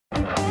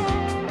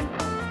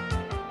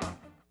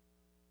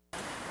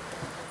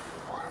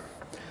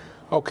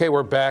Okay,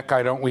 we're back.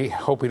 We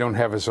hope we don't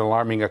have as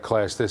alarming a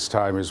class this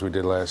time as we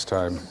did last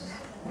time.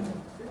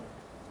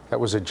 That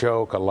was a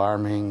joke.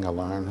 Alarming,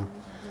 alarm.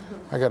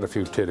 I got a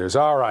few titters.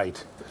 All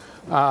right.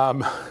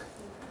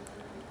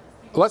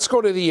 Let's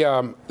go to the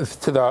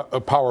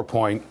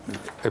PowerPoint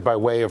by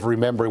way of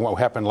remembering what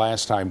happened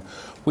last time.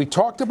 We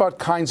talked about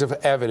kinds of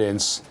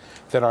evidence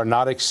that are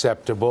not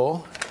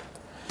acceptable,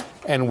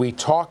 and we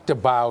talked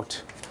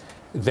about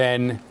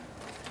then,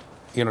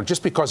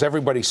 just because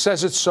everybody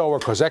says it's so, or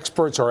because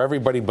experts or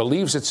everybody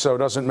believes it's so,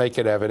 doesn't make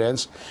it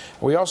evidence.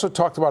 We also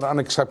talked about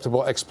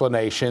unacceptable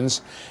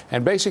explanations,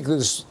 and basically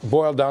this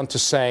boiled down to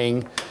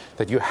saying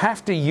that you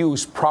have to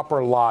use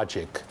proper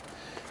logic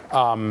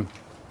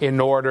in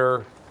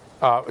order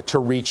to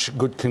reach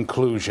good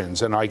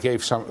conclusions. And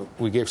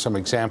we gave some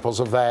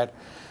examples of that.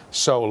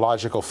 So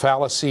logical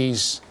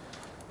fallacies.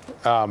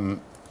 Here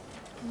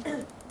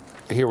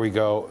we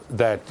go.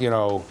 That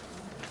you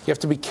have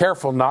to be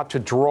careful not to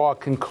draw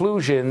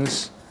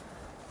conclusions.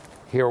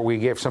 Here we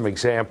give some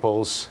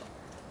examples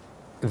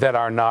that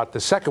are not. The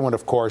second one,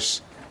 of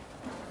course,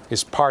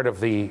 is part of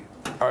the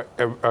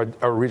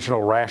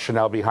original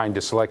rationale behind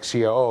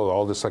dyslexia. Oh,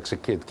 all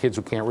dyslexic kids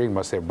who can't read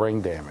must have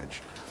brain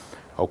damage.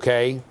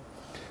 Okay?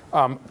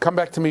 Come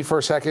back to me for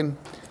a second.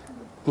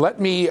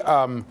 Let me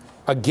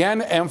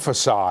again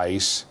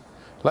emphasize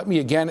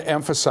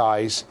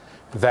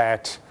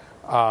that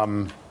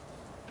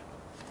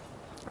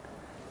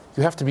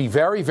you have to be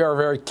very, very,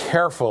 very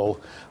careful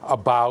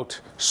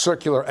about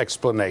circular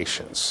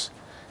explanations.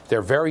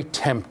 They're very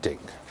tempting,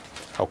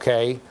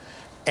 okay?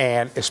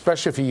 And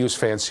especially if you use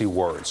fancy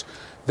words.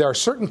 There are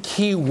certain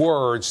key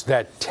words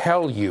that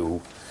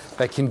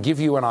that can give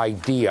you an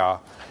idea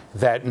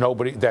that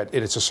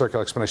it's a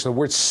circular explanation. The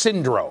word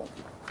syndrome,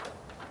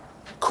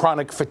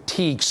 chronic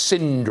fatigue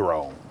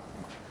syndrome,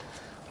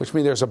 which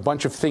means there's a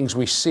bunch of things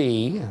we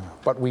see,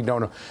 but we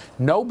don't know.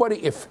 Nobody,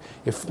 if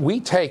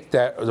we take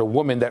the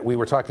woman that we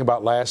were talking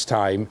about last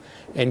time,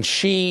 and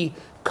she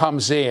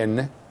comes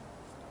in,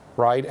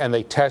 right, and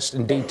they test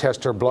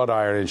her blood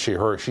iron, and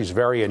she's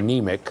very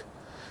anemic,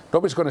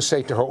 nobody's going to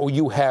say to her, oh,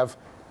 you have,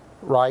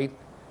 right,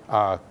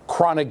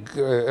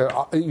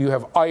 you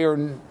have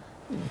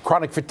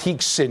chronic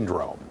fatigue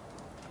syndrome.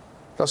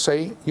 They'll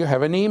say, you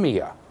have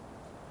anemia.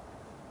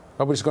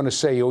 Nobody's going to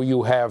say, oh,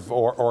 you have,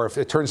 or if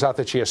it turns out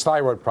that she has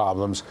thyroid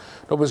problems,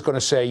 nobody's going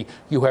to say,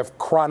 you have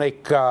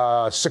chronic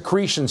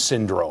secretion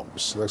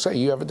syndromes. They'll say,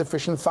 you have a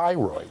deficient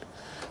thyroid.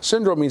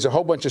 Syndrome means a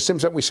whole bunch of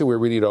symptoms that we see, we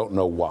really don't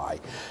know why.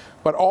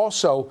 But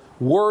also,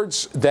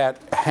 words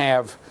that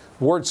have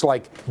words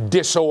like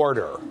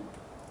disorder.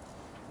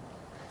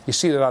 You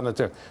see that on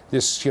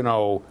you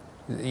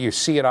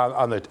see it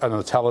on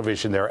the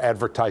television. They're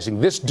advertising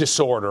this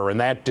disorder and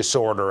that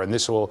disorder, and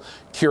this will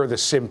cure the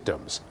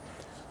symptoms.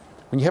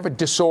 When you have a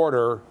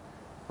disorder,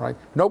 right?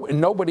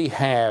 Nobody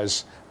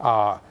has.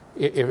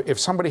 If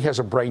somebody has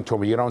a brain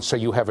tumor, you don't say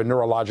you have a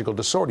neurological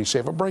disorder. You say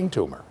you have a brain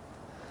tumor,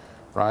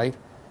 right?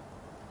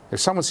 If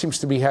someone seems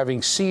to be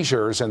having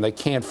seizures and they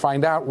can't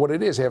find out what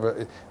it is,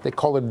 they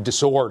call it a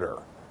disorder,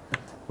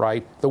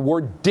 right? The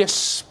word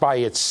 "dis" by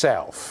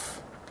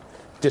itself,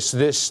 this,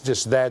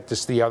 that,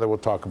 this, the other. We'll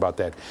talk about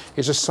that.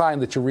 Is a sign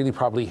that you really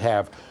probably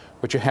have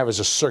what you have is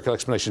a circular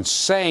explanation,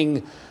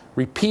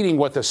 repeating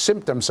what the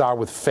symptoms are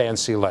with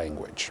fancy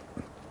language.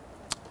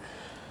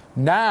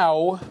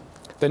 Now,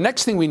 the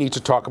next thing we need to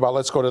talk about,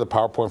 let's go to the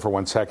PowerPoint for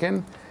 1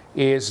 second,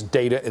 is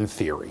data and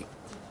theory.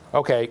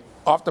 Okay,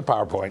 off the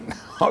PowerPoint.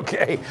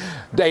 Okay,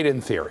 data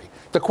and theory.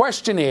 The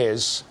question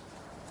is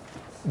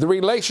the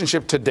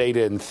relationship to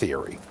data and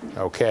theory,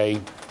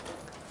 okay?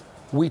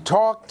 We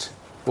talked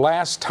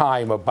last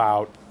time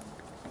about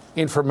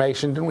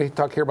information. Didn't we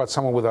talk here about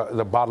someone with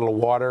the bottle of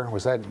water?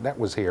 That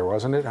was here,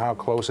 wasn't it? How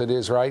close it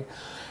is, right?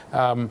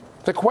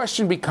 The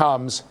question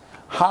becomes,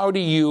 how do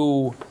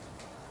you,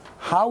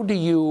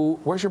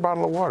 where's your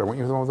bottle of water? Weren't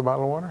you the one with the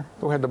bottle of water?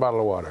 Who had the bottle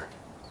of water?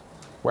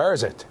 Where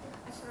is it?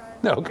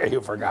 Okay, you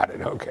forgot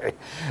it, okay.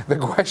 The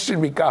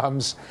question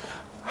becomes,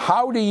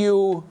 how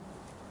do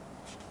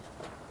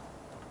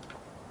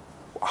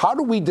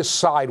we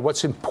decide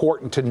what's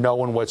important to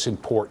know and what's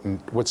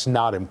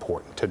not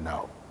important to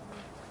know?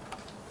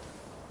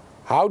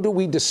 How do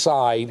we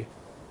decide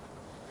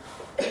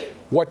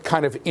what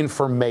kind of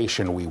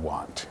information we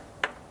want?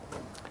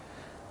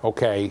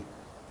 Okay,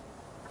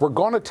 we're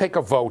going to take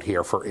a vote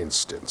here, for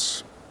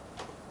instance.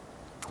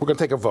 We're going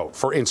to take a vote,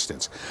 for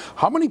instance.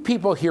 How many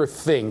people here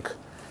think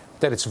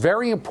that it's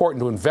very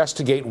important to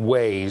investigate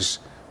ways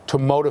to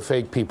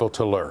motivate people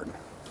to learn?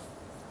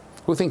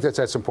 Who thinks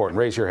that's important?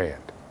 Raise your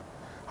hand.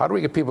 How do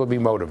we get people to be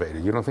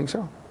motivated? You don't think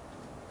so?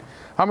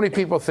 How many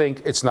people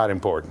think it's not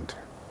important?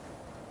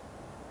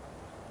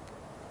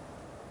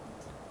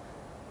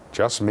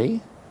 Just me?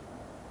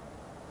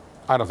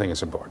 I don't think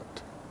it's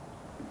important.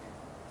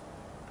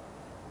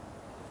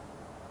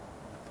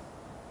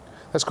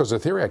 That's because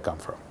of the theory I come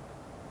from.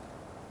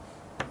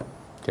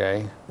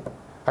 Okay?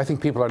 I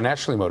think people are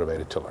naturally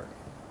motivated to learn.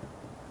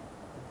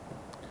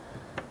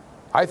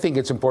 I think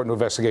it's important to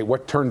investigate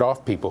what turned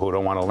off people who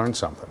don't want to learn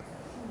something.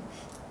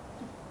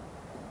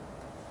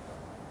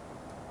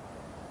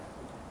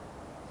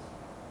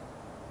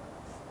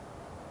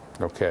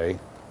 Okay?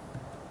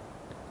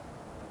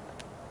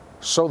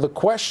 So the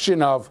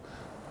question of,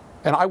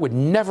 and I would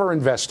never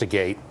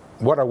investigate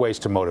what are ways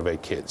to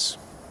motivate kids.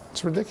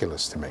 It's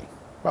ridiculous to me.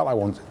 Well, I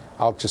won't,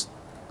 I'll just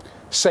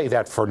say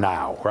that for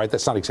now, right?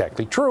 That's not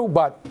exactly true,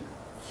 but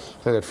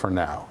say that for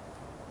now.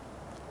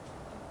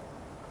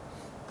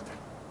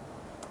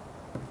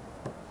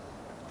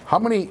 How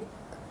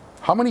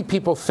many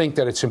people think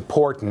that it's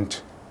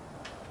important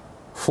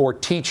for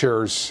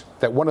teachers,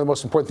 that one of the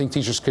most important things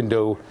teachers can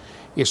do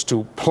is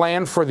to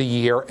plan for the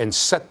year and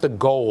set the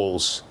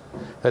goals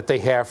that they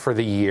have for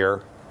the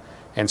year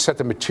and set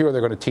the material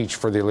they're going to teach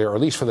for the year, or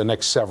at least for the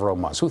next several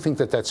months? Who think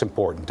that that's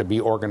important, to be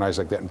organized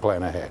like that and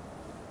plan ahead?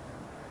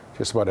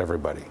 Just about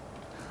everybody.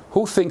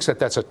 Who thinks that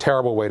that's a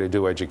terrible way to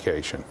do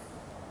education?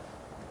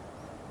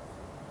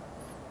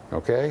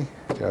 Okay?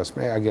 Just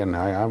me. Again,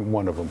 I'm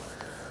one of them.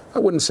 I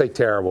wouldn't say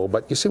terrible,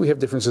 but you see we have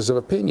differences of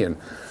opinion.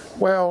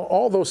 Well,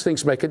 all those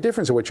things make a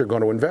difference in what you're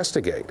going to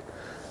investigate.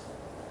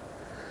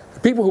 The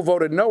people who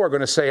voted no are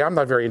going to say, I'm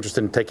not very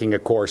interested in taking a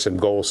course in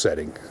goal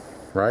setting,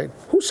 right?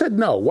 Who said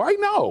no? Why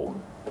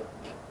no?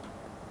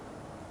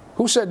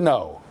 Who said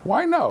no?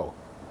 Why no?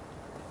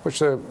 Push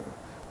the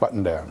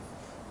button down.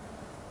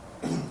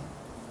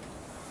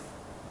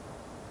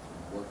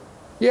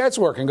 Yeah, it's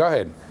working. Go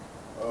ahead.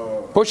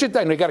 Push it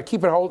down. You got to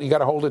keep it hold. You got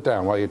to hold it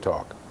down while you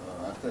talk.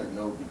 I said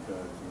no because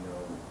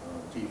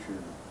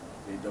teachers,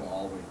 they don't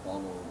always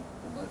follow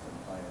the lesson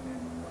plan,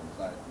 and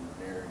classes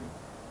vary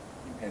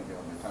depending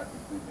on the type of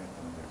student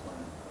in their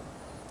class.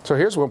 So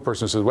here's one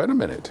person who says, "Wait a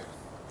minute.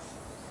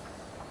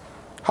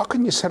 How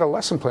can you set a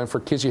lesson plan for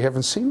kids you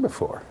haven't seen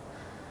before?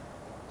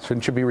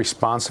 Shouldn't you be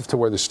responsive to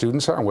where the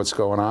students are and what's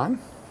going on?"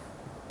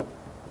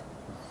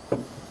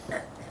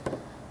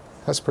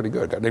 That's pretty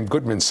good. A guy named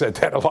Goodman said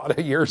that a lot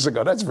of years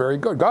ago. That's very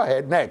good. Go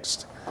ahead,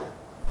 next.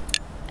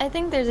 I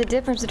think there's a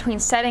difference between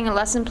setting a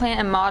lesson plan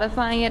and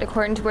modifying it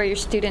according to where your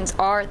students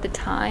are at the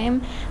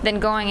time than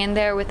going in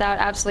there without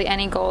absolutely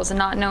any goals and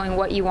not knowing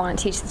what you want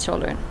to teach the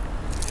children.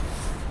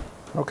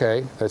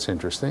 Okay, that's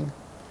interesting.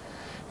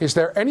 Is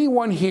there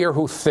anyone here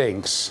who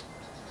thinks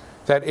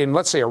that in,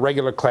 let's say, a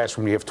regular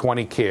classroom, you have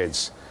 20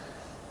 kids,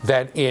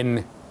 that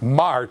in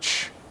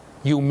March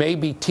you may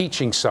be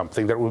teaching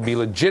something that would be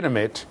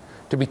legitimate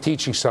to be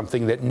teaching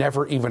something that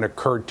never even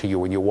occurred to you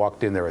when you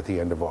walked in there at the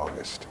end of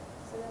August?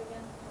 Say that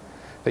again.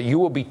 That you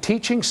will be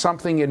teaching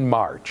something in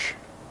March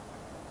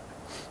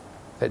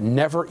that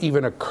never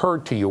even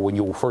occurred to you when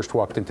you first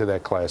walked into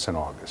that class in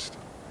August.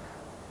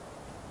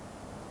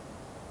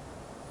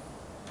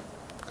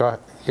 Go ahead.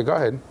 Yeah, go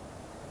ahead.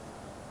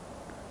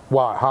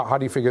 Why? How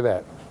do you figure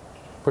that?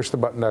 Push the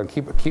button down.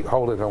 Keep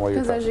hold it on while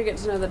you're talking. Because as you get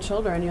to know the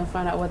children, you'll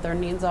find out what their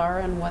needs are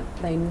and what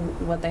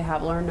they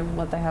have learned and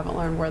what they haven't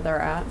learned, where they're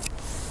at.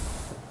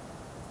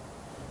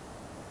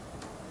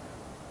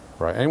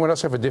 Right. Anyone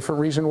else have a different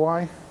reason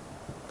why?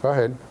 Go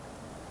ahead.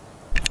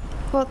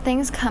 Well,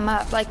 things come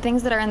up, like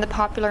things that are in the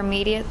popular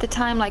media at the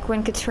time, like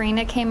when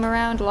Katrina came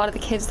around, a lot of the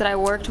kids that I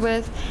worked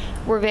with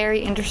were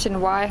very interested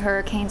in why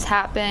hurricanes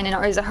happen,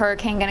 and is a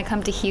hurricane going to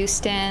come to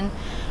Houston?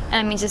 And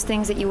I mean, just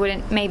things that you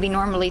wouldn't maybe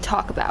normally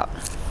talk about.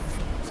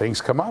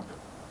 Things come up.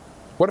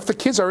 What if the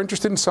kids are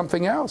interested in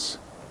something else?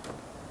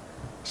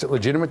 Is it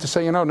legitimate to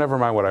say, never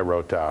mind what I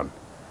wrote down.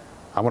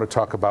 I want to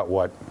talk about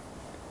what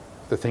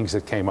the things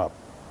that came up,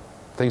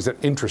 things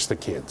that interest the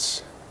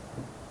kids.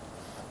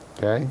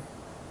 Okay?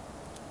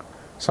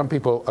 Some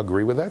people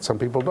agree with that, some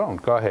people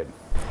don't. Go ahead.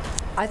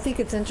 I think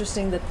it's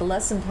interesting that the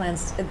lesson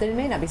plans, they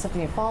may not be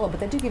something you follow, but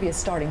they do give you a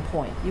starting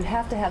point. You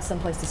have to have some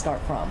place to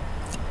start from.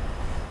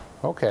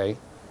 Okay.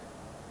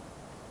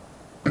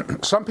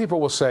 Some people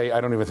will say, I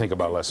don't even think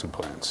about lesson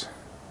plans.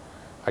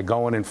 I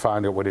go in and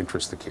find out what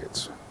interests the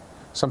kids.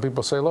 Some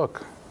people say,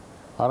 look,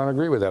 I don't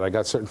agree with that. I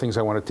got certain things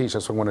I want to teach,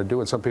 that's what I want to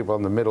do. And some people are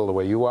in the middle the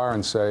way you are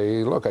and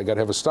say, look, I got to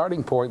have a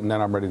starting point and then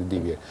I'm ready to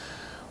deviate.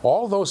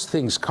 All those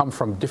things come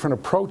from different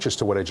approaches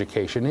to what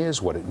education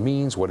is, what it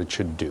means, what it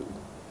should do.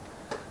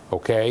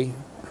 Okay?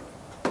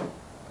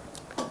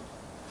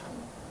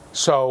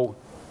 So,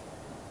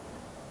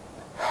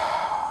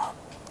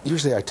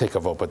 usually I take a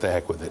vote, but the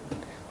heck with it.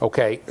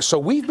 Okay, so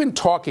we've been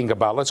talking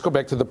about, let's go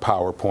back to the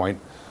PowerPoint.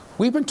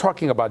 We've been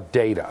talking about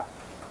data,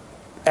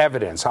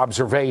 evidence,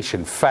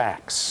 observation,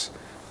 facts.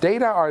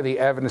 Data are the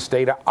evidence,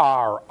 data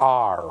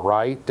are,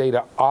 right?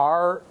 Data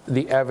are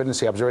the evidence,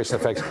 the observation,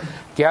 the facts,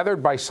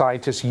 gathered by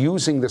scientists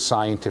using the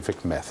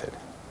scientific method.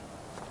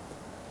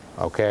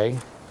 Okay?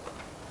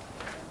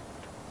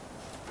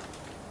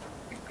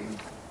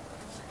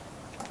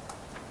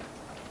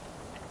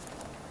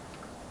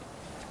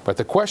 But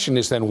the question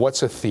is then,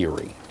 what's a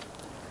theory?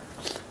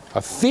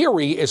 A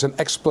theory is an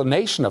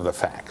explanation of the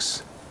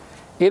facts.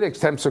 It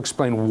attempts to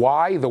explain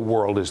why the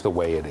world is the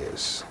way it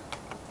is,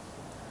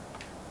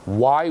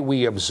 why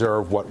we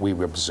observe what we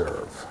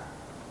observe.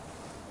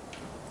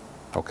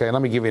 Okay,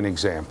 let me give you an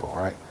example, all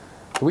right?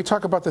 Did we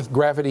talk about the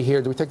gravity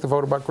here? Did we take the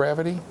vote about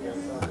gravity? Yes.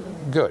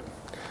 Good.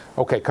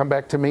 Okay, come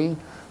back to me.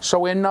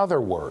 So in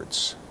other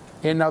words,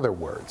 the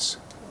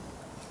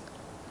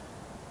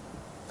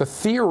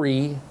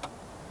theory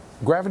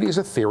Gravity is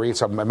a theory.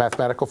 It's a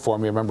mathematical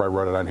formula. Remember, I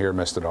wrote it on here,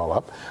 messed it all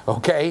up.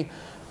 Okay?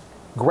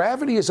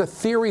 Gravity is a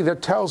theory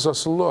that tells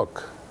us,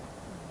 look,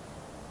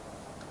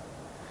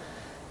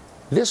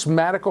 this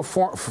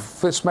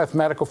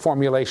mathematical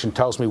formulation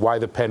tells me why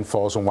the pen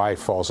falls and why it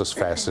falls as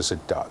fast as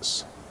it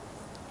does.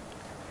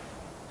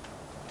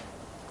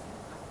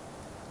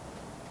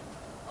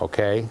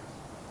 Okay?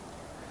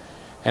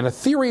 And a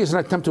theory is an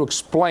attempt to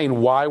explain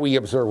why we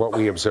observe what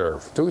we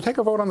observe. Do we take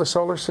a vote on the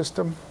solar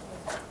system?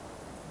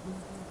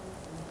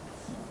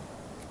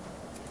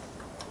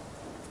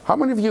 How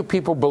many of you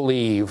people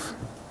believe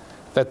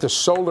that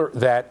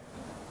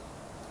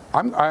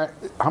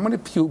how many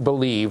of you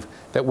believe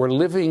that we're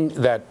living,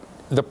 that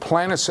the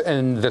planets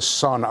and the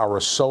sun are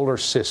a solar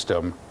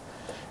system,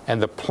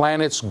 and the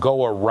planets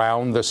go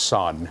around the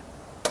sun,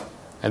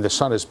 and the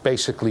sun is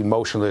basically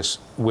motionless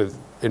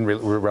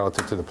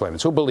relative to the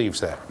planets? Who believes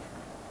that?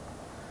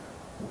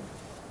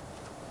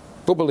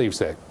 Who believes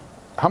that?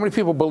 How many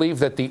people believe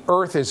that the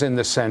Earth is in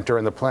the center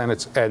and the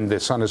planets and the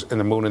sun is, and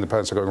the moon and the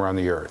planets are going around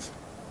the Earth?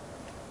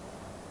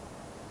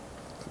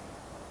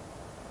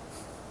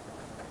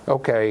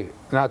 Okay,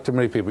 not too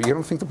many people. You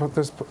don't think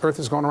the Earth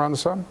is going around the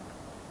sun?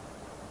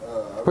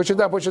 Push it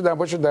down, push it down,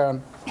 push it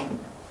down. I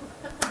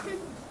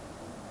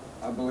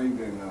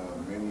believe in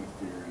many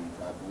theories.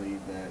 I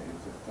believe that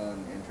if the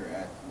sun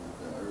interacts with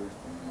the Earth,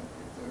 and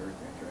if the Earth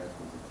interacts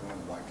with the sun,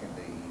 why can't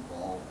they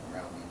evolve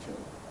around each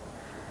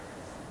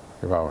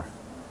other? Evolve.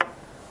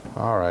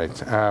 All right.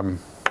 I'm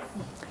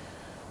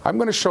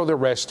going to show the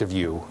rest of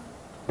you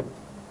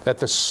that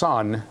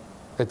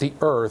the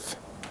Earth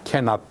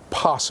cannot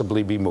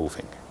possibly be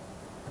moving.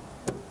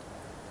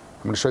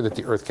 I'm going to show you that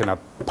the Earth cannot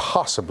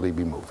possibly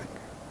be moving.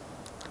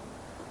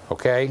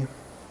 Okay?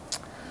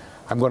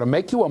 I'm going to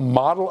make you a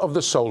model of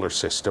the solar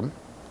system,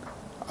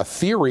 a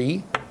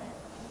theory.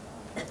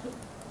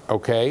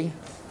 Okay?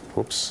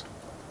 Whoops.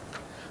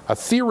 A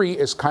theory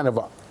is kind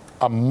of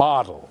a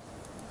model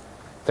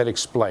that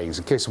explains,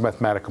 in case of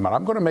mathematical model.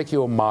 I'm going to make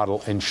you a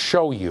model and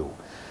show you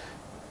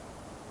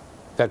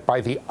that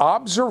by the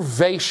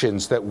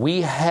observations that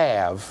we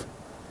have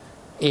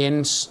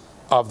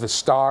of the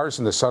stars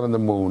and the sun and the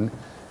moon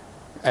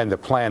and the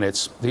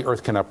planets, the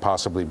Earth cannot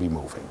possibly be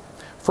moving.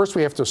 First,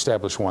 we have to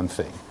establish one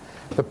thing.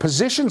 The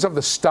positions of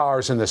the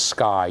stars in the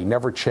sky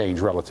never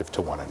change relative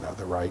to one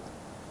another, right?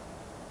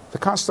 The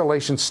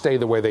constellations stay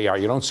the way they are.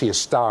 You don't see a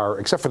star,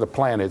 except for the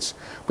planets,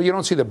 but you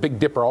don't see the Big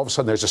Dipper. All of a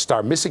sudden, there's a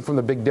star missing from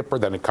the Big Dipper,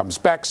 then it comes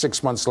back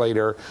 6 months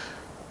later.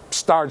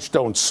 Stars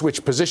don't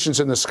switch positions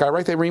in the sky,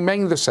 right? They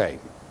remain the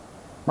same.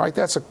 Right?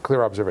 That's a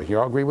clear observation. You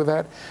all agree with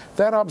that?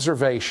 That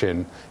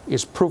observation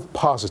is proof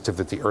positive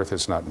that the Earth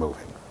is not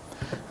moving.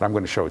 And I'm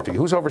going to show it to you.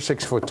 Who's over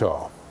 6 foot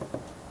tall?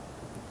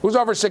 Who's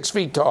over 6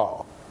 feet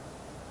tall?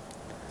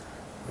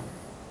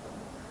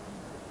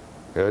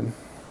 Good.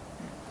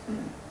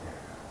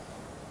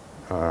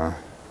 Can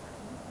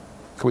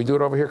we do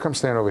it over here? Come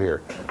stand over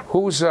here.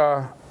 Who's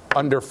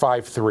under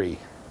 5'3"?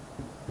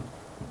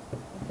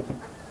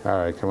 All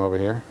right, come over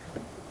here.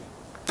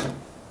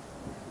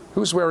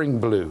 Who's wearing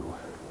blue?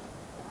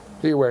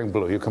 You're wearing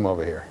blue. You come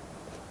over here.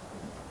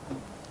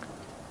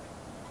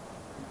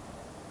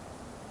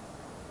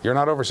 You're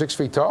not over 6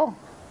 feet tall?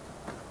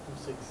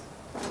 I'm 6.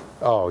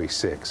 Oh, he's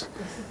 6.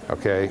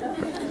 Okay.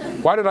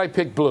 Why did I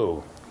pick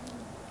blue?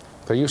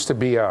 There used to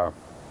be a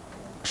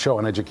show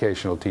on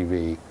educational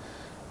TV,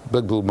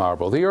 Big Blue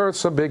Marble. The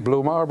Earth's a big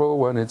blue marble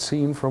when it's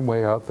seen from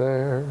way out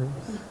there.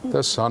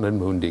 The sun and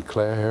moon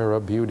declare a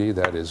beauty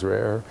that is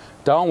rare.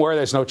 Don't worry,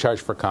 there's no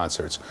charge for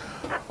concerts.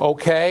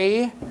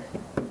 Okay.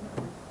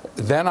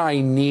 Then I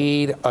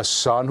need a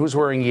sun. Who's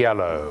wearing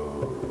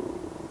yellow?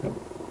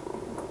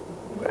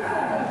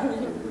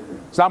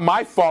 It's not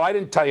my fault. I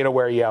didn't tell you to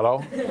wear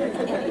yellow.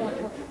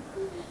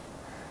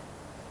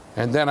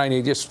 And then I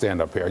need, just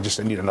stand up here.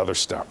 I need another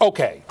star.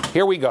 Okay,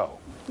 here we go.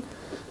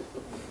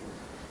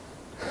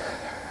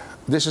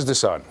 This is the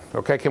sun.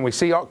 Okay, can we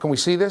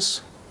see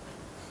this?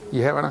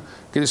 You have enough?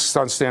 Okay, this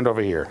sun, stand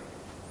over here.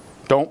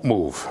 Don't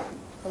move.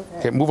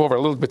 Okay, move over a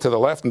little bit to the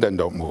left and then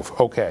don't move.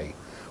 Okay,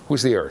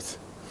 who's the Earth?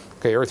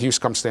 Okay, Earth, you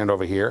come stand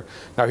over here.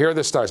 Now here are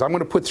the stars. I'm going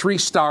to put 3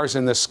 stars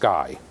in the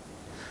sky.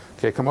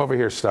 Okay, come over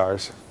here,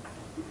 stars.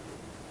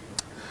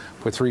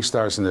 Put 3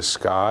 stars in the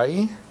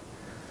sky.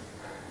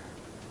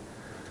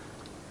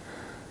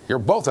 You're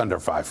both under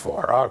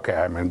 5'4". Okay,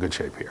 I'm in good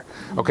shape here.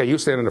 Okay, you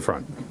stand in the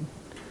front.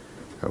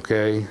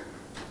 Okay,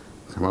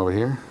 come over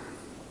here.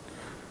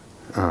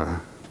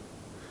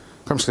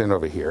 Come stand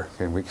over here.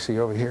 Can we see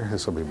over here?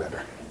 This will be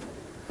better.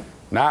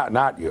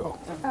 Not you.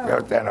 Oh.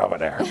 You stand over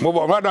there. Move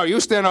over. No, you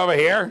stand over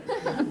here.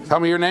 Tell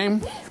me your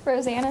name.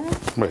 Rosanna.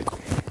 Wait.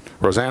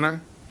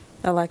 Rosanna?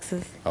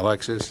 Alexis.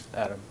 Alexis?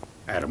 Adam.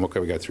 Adam. Okay,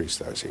 we got 3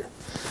 stars here.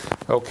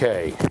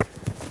 Okay.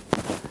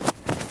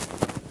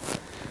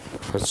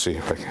 Let's see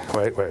if I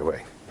can.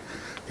 Wait.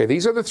 Okay,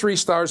 these are the 3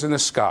 stars in the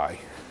sky.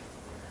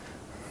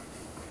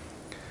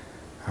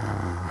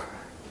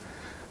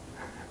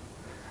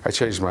 I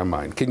changed my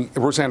mind.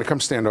 Rosanna, come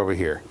stand over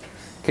here.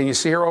 Can you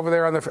see her over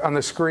there on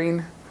the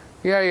screen?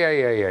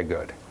 Yeah,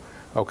 good.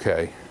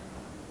 Okay.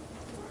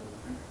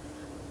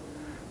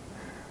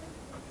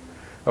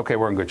 Okay,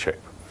 we're in good shape.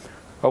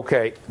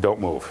 Okay, don't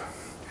move.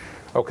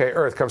 Okay,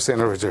 Earth, come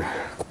stand over here.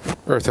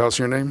 Earth, tell us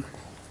your name.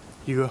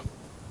 Hugo.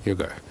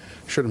 Hugo.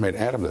 Should have made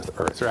Adam the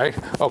Earth, right?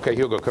 Okay,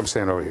 Hugo, come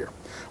stand over here.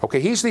 Okay,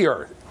 he's the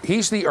Earth.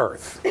 He's the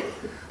Earth.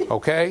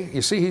 Okay,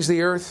 you see he's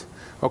the Earth?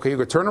 Okay,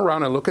 Hugo, turn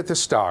around and look at the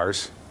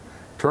stars.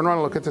 Turn around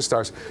and look at the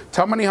stars.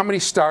 Tell me how many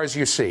stars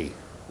you see.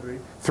 3.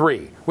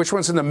 3. Which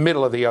one's in the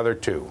middle of the other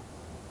 2?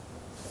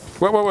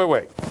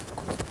 Wait.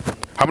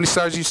 How many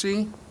stars do you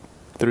see?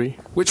 3.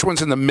 Which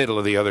one's in the middle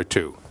of the other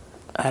 2?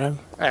 Adam.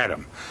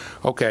 Adam.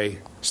 Okay,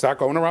 start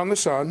going around the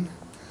sun.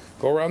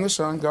 Go around the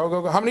sun.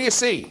 Go. How many do you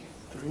see?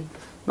 3.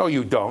 No,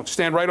 you don't.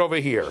 Stand right over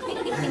here.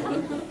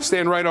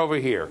 Stand right over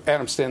here.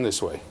 Adam, stand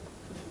this way.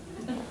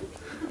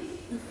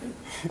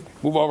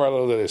 Move over a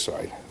little to this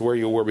side, where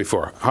you were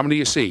before. How many do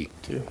you see?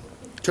 2.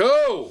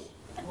 2!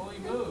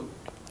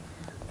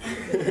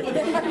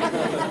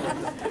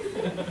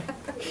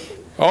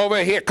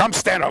 Over here. Come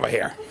stand over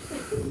here.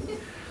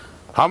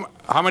 How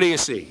many do you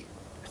see?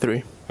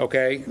 3.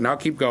 Okay, now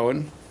keep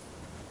going.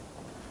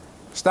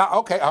 Stop.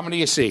 Okay, how many do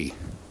you see?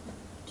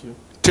 2.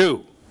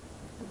 2.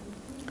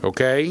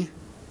 Okay.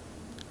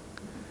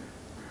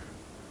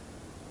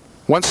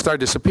 One star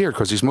disappeared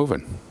because he's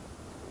moving.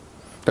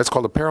 That's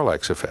called a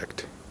parallax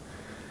effect.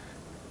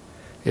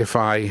 If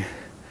I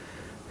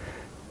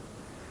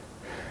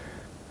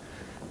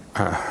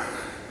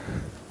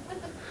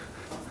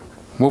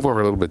move over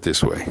a little bit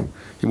this way.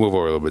 You move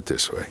over a little bit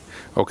this way.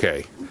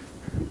 Okay.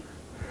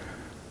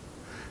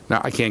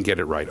 Now I can't get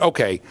it right.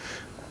 Okay.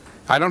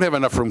 I don't have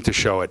enough room to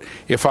show it.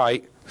 If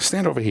I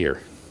stand over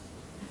here,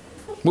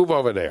 move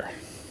over there.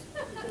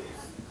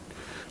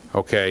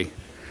 Okay.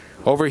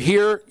 Over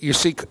here, you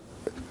see,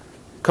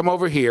 come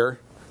over here.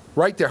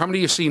 Right there. How many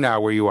do you see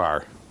now where you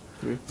are?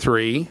 3.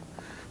 3.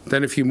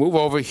 Then if you move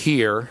over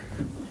here,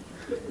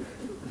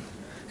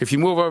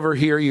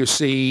 you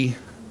see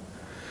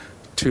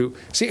 2.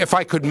 See, if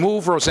I could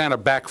move Rosanna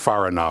back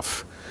far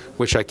enough,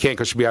 which I can't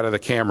because she'll be out of the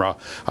camera,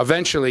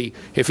 eventually,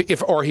 if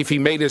he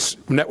made his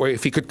network,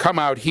 if he could come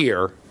out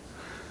here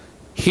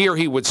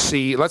he would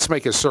see, let's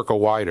make his circle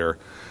wider.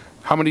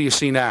 How many do you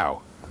see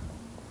now?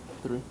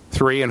 3.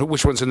 3, and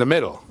which one's in the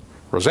middle?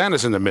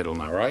 Rosanna's in the middle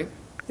now, right?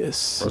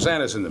 Yes.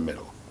 Rosanna's in the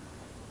middle.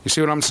 You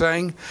see what I'm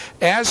saying?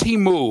 As he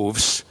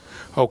moves,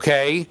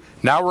 okay,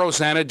 now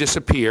Rosanna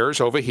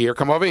disappears over here.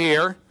 Come over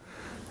here.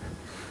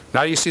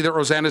 Now you see that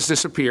Rosanna's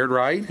disappeared,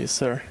 right? Yes,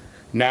 sir.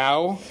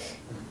 Now,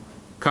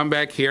 come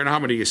back here. And how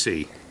many do you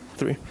see?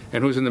 3.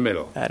 And who's in the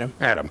middle? Adam.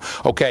 Adam.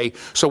 Okay,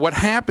 so what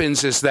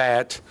happens is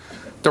that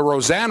the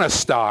Rosanna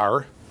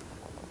star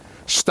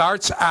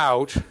starts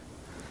out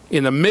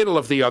in the middle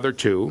of the other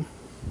 2,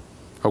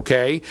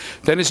 okay?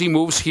 Then as he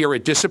moves here,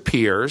 it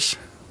disappears.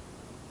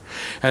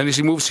 And as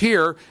he moves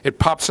here, it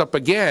pops up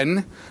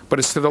again, but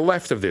it's to the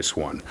left of this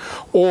one.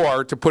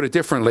 Or, to put it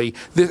differently,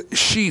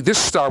 this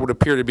star would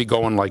appear to be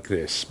going like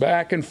this,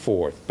 back and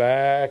forth,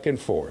 back and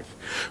forth.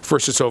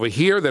 First it's over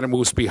here, then it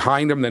moves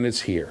behind him, then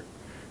it's here.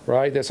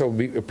 Right? That's how it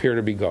would appear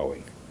to be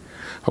going.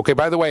 Okay,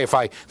 by the way,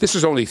 this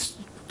is only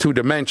 3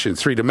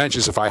 dimensions.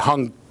 If I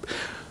hung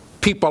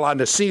people on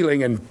the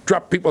ceiling and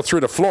dropped people through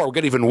the floor, it would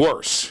get even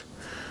worse.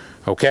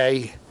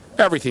 Okay?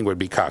 Everything would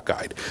be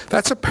cockeyed.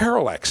 That's a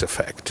parallax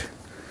effect.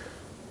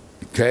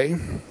 Okay?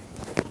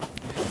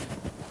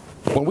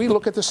 When we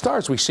look at the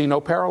stars, we see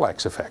no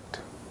parallax effect.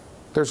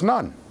 There's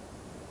none.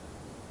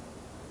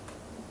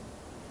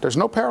 There's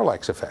no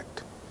parallax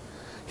effect.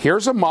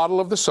 Here's a model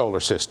of the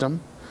solar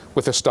system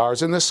with the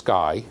stars in the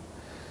sky,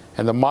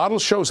 and the model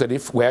shows that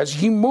as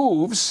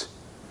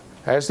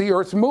the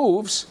Earth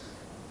moves,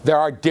 there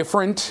are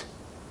different,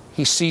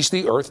 he sees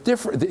the Earth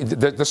different.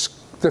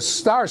 The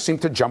stars seem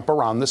to jump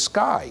around the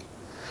sky.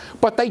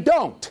 But they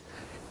don't.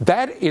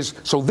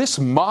 So this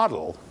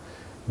model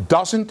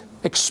doesn't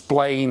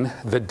explain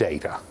the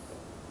data.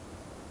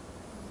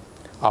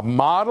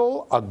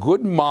 A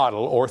good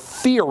model or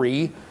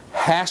theory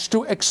has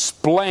to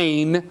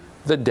explain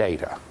the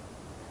data.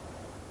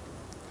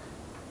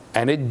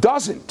 And it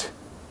doesn't.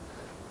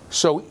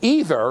 So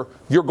either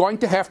you're going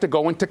to have to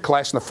go into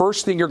class, and the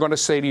first thing you're going to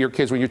say to your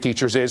kids when your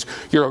teachers is,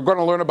 you're going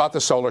to learn about the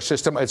solar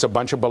system, it's a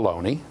bunch of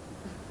baloney,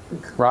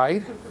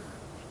 right?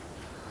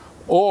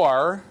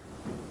 Or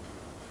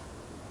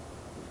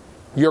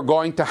you're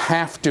going to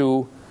have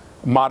to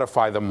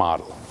modify the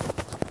model,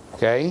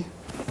 okay?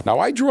 Now,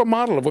 I drew a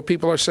model of what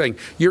people are saying.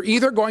 You're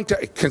either going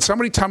to, can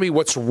somebody tell me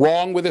what's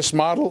wrong with this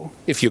model?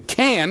 If you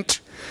can't,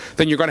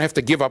 then you're going to have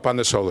to give up on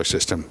the solar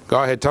system.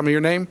 Go ahead, tell me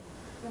your name.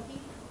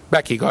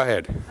 Becky, go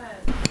ahead.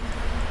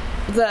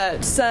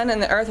 The sun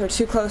and the earth are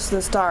too close to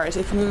the stars.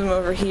 If you move them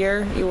over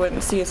here, you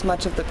wouldn't see as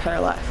much of the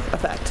parallax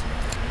effect.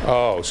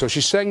 Oh, so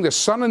she's saying the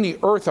sun and the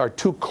earth are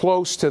too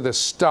close to the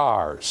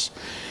stars.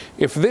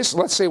 If this,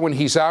 let's say when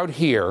he's out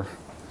here,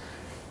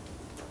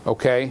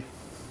 okay,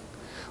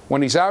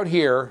 when he's out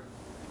here,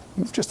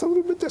 move just a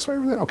little bit this way,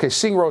 okay,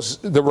 seeing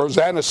the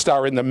Rosanna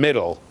star in the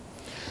middle,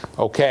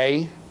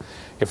 okay,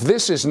 if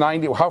this is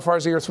 90, how far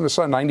is the earth from the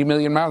sun? 90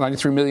 million miles,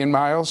 93 million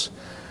miles?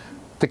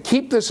 To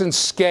keep this in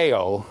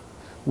scale,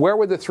 where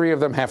would the 3 of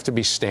them have to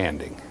be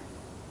standing?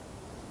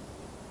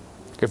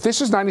 If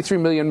this is 93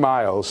 million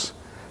miles,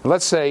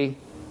 let's say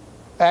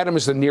Adam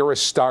is the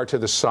nearest star to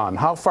the sun,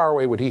 how far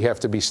away would he have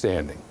to be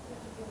standing?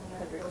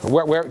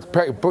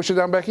 Push it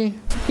down, Becky?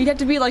 He'd have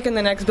to be like in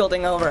the next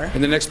building over.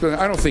 In the next building?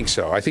 I don't think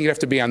so. I think you'd have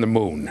to be on the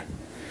moon,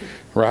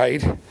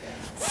 right?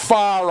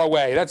 Far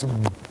away. That's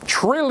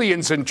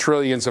trillions and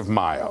trillions of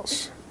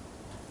miles,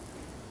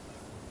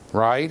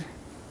 right?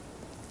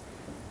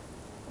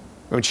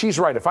 I mean, she's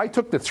right. If I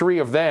took the three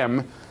of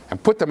them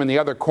and put them in the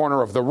other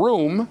corner of the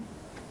room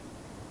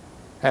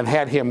and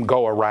had him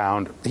go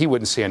around, he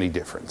wouldn't see any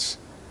difference.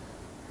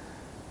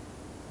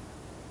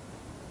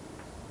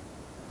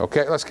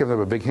 Okay, let's give them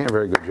a big hand.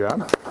 Very good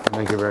job.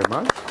 Thank you very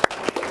much.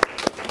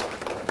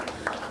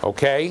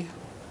 Okay.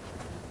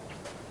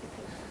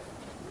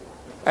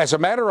 As a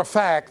matter of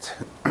fact,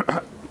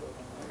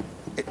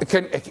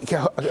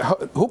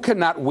 who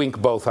cannot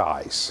wink both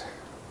eyes?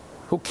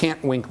 Who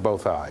can't wink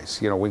both eyes?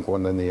 You know, wink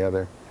one then the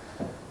other.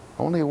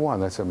 Only one.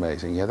 That's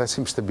amazing. Yeah, that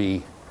seems to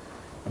be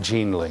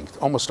gene linked.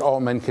 Almost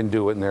all men can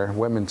do it, and there are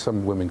women.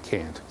 Some women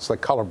can't. It's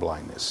like color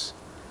blindness.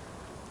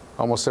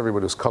 Almost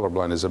everybody who's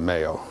colorblind is a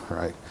male,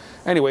 right?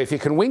 Anyway, if you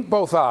can wink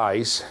both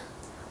eyes,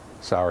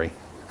 sorry.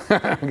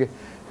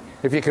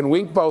 If you can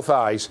wink both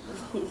eyes,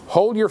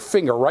 hold your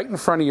finger right in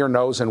front of your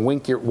nose and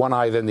wink your one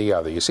eye then the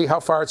other. You see how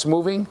far it's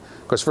moving?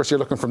 Because first you're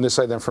looking from this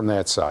side, then from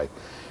that side.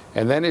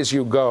 And then as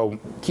you go,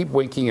 keep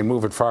winking and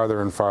move it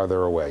farther and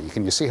farther away.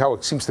 Can you see how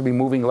it seems to be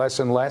moving less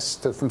and less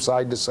from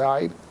side to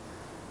side?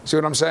 See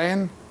what I'm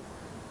saying?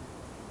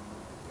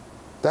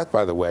 That,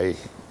 by the way,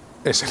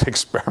 is an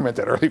experiment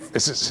that early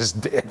physicists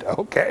did.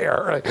 Okay,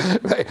 all right.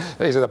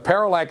 They said the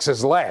parallax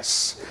is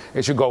less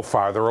as you go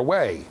farther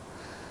away.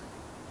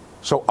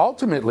 So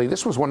ultimately,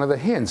 this was one of the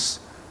hints.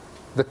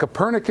 The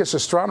Copernicus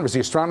astronomers, the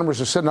astronomers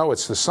who said, no,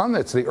 it's the sun,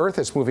 it's the Earth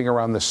that's moving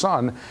around the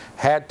sun,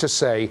 had to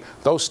say,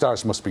 those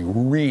stars must be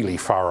really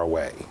far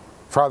away,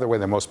 farther away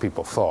than most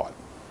people thought.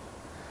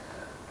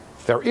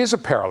 There is a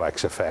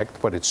parallax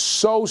effect, but it's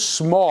so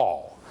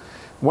small.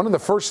 One of the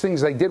first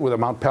things they did with the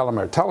Mount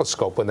Palomar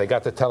telescope, when they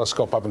got the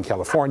telescope up in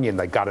California and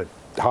they got it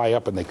high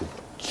up and they could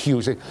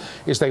use it,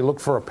 is they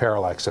looked for a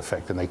parallax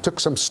effect. And they took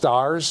some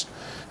stars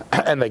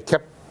and they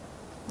kept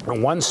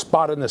one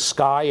spot in the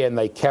sky and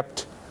they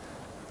kept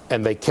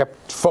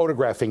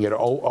photographing it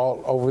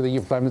all over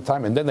the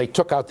time. And then they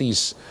took out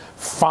these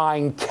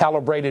fine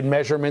calibrated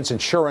measurements,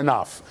 and sure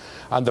enough,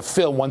 on the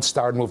film, one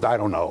star moved, I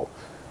don't know,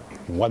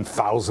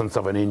 1/1000th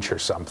of an inch or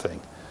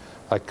something,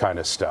 that kind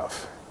of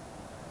stuff.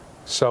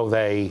 So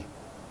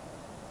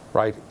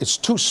right, it's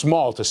too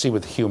small to see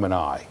with the human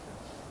eye,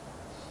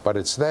 but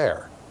it's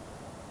there.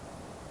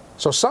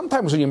 So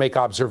sometimes when you make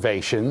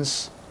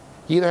observations,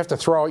 you either have to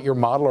throw out your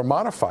model or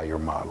modify your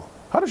model.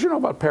 How did you know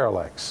about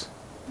parallax?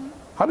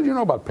 How did you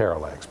know about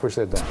parallax? Push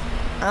that down.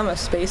 I'm a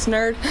space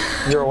nerd.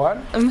 You're a what?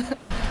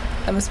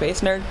 I'm a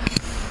space nerd.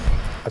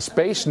 A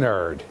space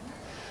nerd.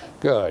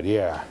 Good,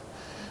 yeah.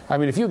 I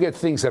mean, if you get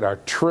things that are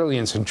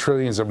trillions and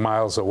trillions of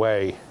miles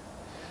away,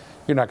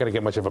 you're not going to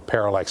get much of a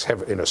parallax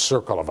in a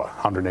circle of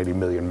 180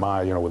 million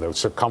miles, you know, where the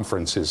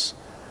circumference is,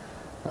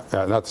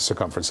 not the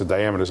circumference, the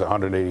diameter is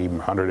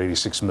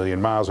 186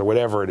 million miles or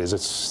whatever it is.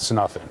 It's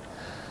nothing.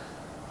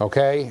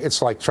 Okay?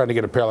 It's like trying to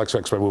get a parallax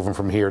effect by moving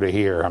from here to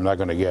here. I'm not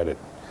going to get it.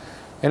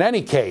 In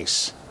any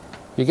case,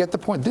 you get the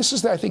point. This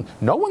is, I think,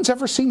 no one's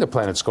ever seen the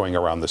planets going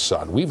around the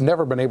sun. We've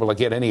never been able to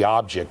get any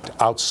object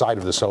outside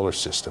of the solar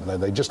system.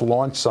 They just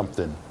launched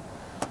something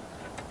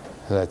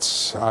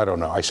that's, I don't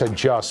know. I said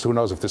just. Who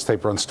knows if this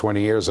tape runs 20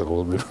 years, it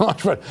will be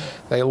launched. But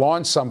they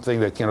launched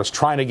something that, you know, is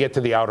trying to get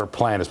to the outer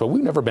planets. But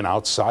we've never been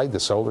outside the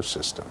solar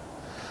system.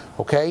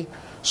 Okay?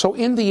 So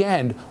in the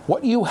end,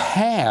 what you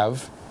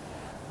have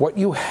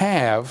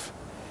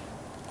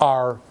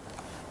are,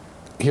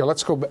 here,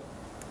 let's go back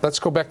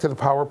to the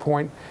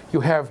PowerPoint.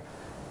 You have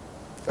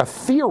a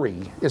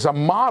theory is a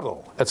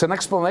model. It's an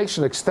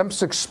explanation that attempts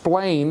to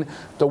explain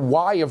the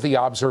why of the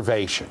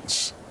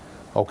observations.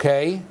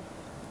 Okay?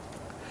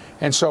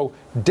 And so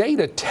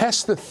data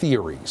tests the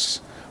theories.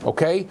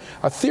 Okay?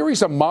 A theory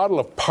is a model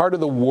of part of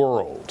the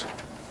world.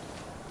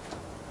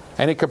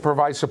 And it can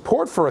provide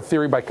support for a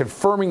theory by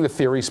confirming the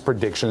theory's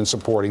prediction and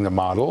supporting the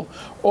model.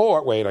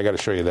 Or, wait, I got to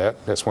show you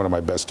that. That's one of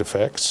my best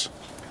effects.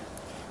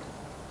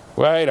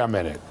 Wait a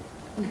minute.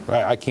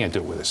 I can't do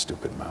it with a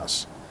stupid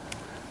mouse.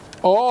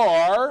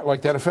 Or,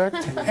 like that effect?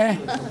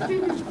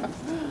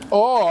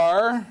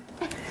 Or,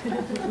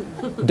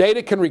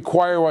 data can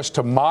require us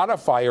to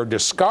modify or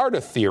discard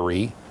a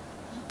theory,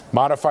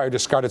 modify or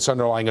discard its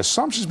underlying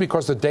assumptions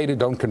because the data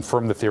don't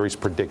confirm the theory's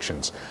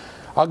predictions.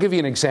 I'll give you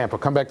an example.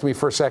 Come back to me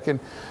for a second.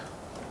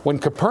 When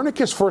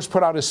Copernicus first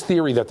put out his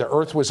theory that the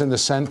Earth was in the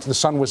center, the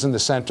sun was in the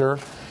center,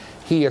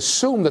 he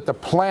assumed that the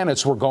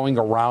planets were going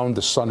around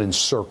the sun in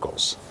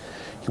circles.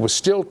 He was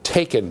still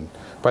taken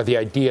by the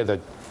idea that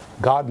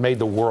God made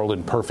the world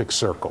in perfect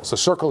circles. The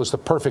circle is the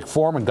perfect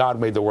form, and God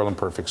made the world in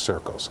perfect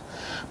circles.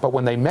 But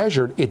when they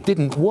measured, it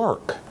didn't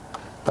work.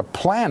 The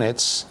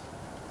planets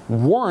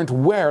weren't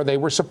where they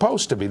were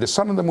supposed to be. The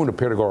sun and the moon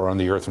appear to go around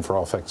the earth and for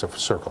all effects of a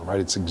circle, right?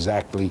 It's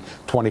exactly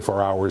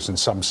 24 hours and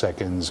some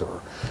seconds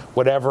or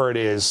whatever it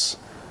is,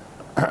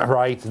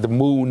 right? The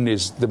moon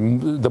is the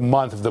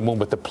month of the moon,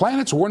 but the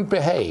planets wouldn't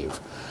behave.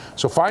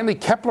 So finally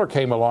Kepler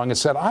came along and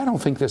said, I don't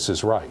think this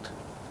is right.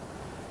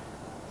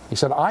 He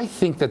said, I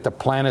think that the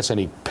planets, and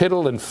he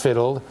piddled and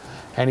fiddled,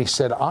 and he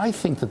said, I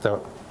think that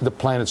the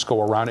planets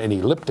go around in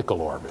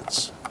elliptical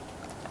orbits.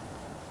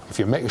 If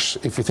you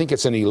think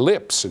it's an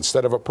ellipse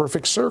instead of a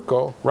perfect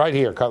circle, right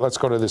here, let's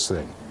go to this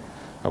thing.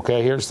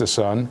 Okay, here's the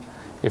sun.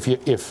 If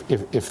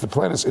the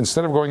planets,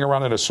 instead of going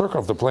around in a circle,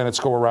 if the planets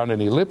go around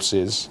in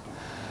ellipses,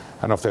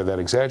 I don't know if they're that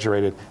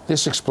exaggerated,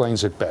 this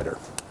explains it better.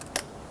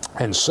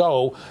 And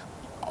so,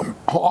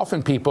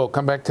 often people,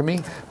 come back to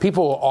me,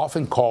 people will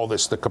often call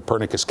this the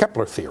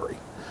Copernicus-Kepler theory,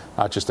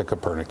 not just the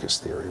Copernicus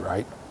theory,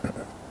 right?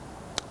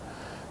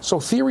 So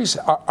theories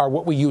are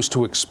what we use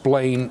to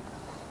explain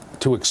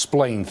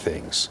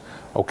things,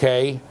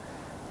 okay?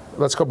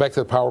 Let's go back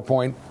to the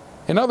PowerPoint.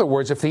 In other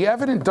words, if the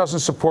evidence doesn't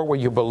support what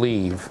you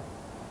believe,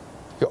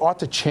 you ought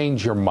to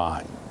change your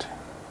mind.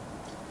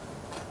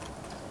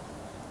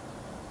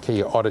 Okay,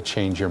 you ought to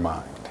change your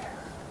mind.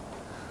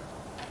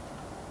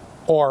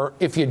 Or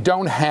if you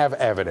don't have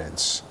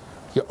evidence,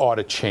 you ought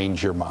to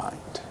change your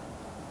mind.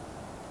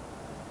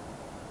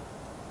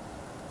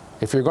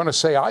 If you're going to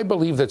say, I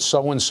believe that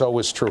so-and-so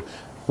is true,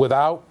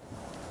 without,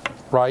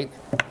 right?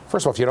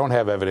 First of all, if you don't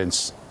have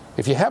evidence,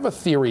 if you have a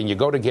theory and you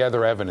go to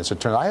gather evidence, it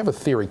turns out, I have a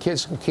theory,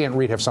 kids who can't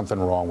read have something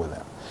wrong with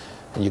them.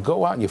 And you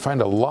go out and you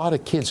find a lot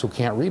of kids who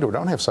can't read or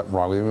don't have something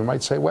wrong with them. You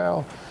might say,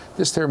 well,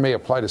 this theory may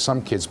apply to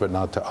some kids, but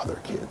not to other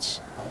kids.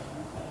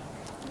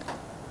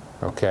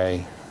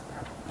 Okay?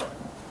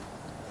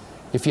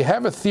 If you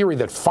have a theory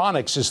that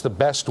phonics is the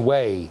best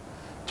way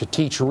to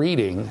teach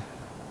reading,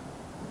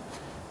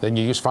 then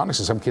you use phonics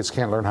and some kids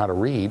can't learn how to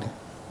read.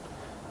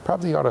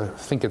 Probably ought to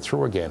think it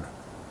through again.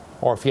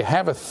 Or if you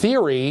have a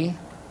theory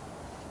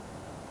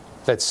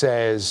that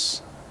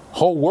says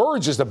whole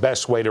words is the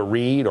best way to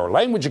read, or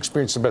language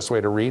experience is the best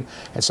way to read,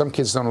 and some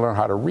kids don't learn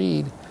how to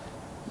read,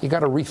 you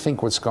got to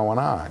rethink what's going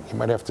on. You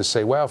might have to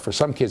say, well, for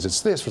some kids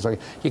it's this, for some,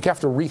 you have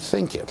to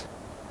rethink it,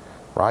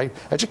 right?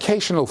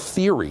 Educational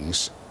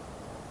theories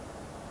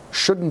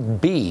should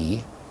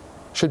be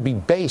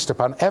based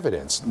upon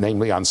evidence,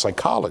 namely on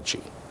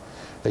psychology.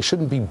 They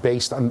shouldn't be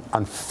based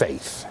on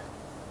faith.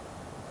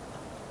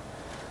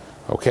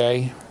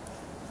 Okay?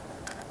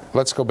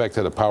 Let's go back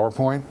to the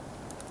PowerPoint.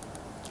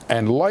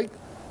 And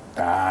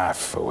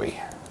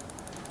phooey.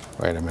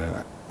 Wait a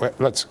minute.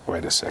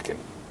 Wait a second.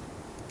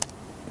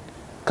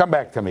 Come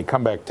back to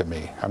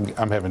me.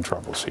 I'm having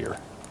troubles here.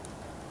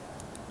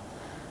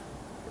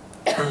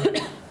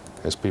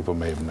 As people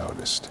may have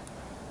noticed.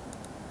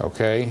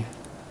 Okay?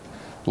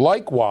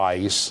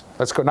 Likewise,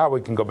 let's go, now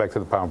we can go back to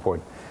the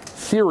PowerPoint.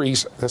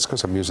 Theories, that's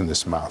because I'm using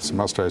this mouse. The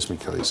mouse drives me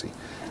crazy.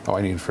 Oh,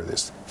 I need it for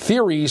this.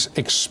 Theories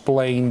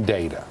explain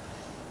data.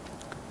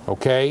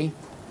 Okay?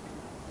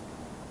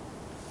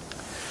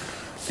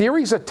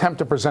 Theories attempt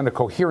to present a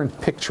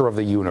coherent picture of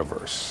the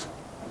universe.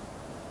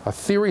 A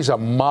theory is a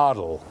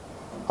model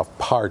of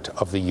part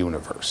of the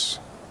universe.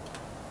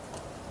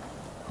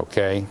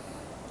 Okay?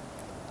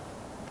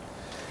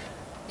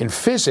 In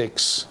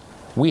physics,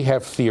 we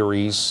have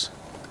theories,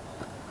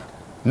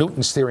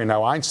 Newton's theory and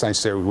now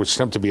Einstein's theory, which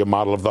attempt to be a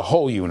model of the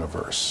whole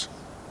universe.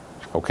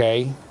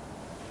 Okay?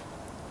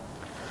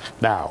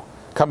 Now,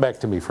 come back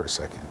to me for a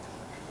second.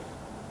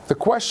 The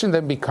question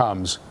then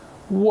becomes,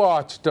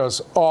 what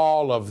does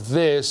all of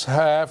this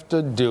have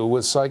to do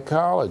with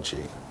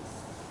psychology?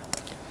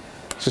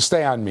 So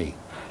stay on me,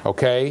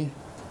 okay?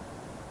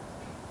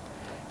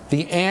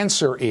 The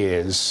answer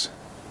is,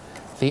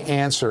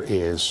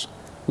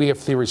 we have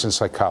theories in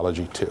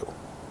psychology too.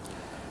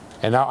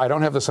 And now I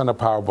don't have this on the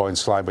PowerPoint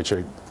slide, but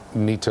you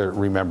need to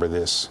remember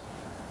this,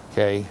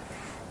 okay?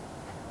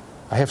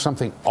 I have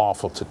something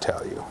awful to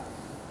tell you.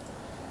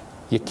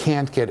 You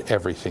can't get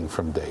everything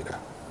from data.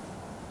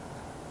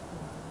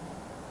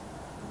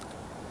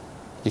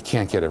 You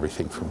can't get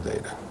everything from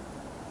data.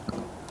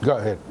 Go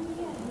ahead.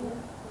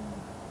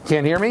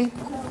 Can't hear me?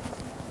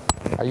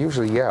 I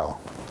usually yell.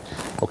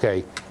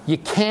 Okay, you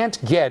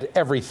can't get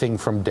everything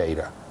from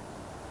data.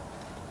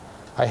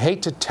 I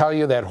hate to tell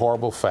you that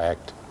horrible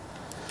fact,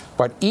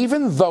 but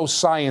even though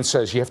science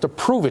says you have to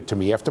prove it to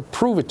me, you have to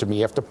prove it to me,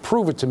 you have to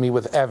prove it to me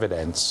with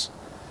evidence,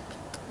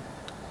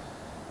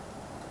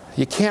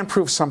 you can't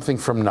prove something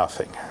from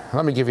nothing.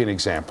 Let me give you an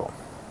example.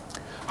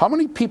 How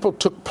many people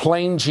took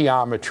plane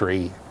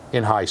geometry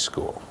in high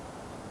school?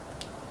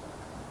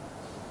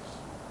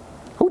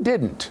 Who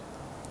didn't?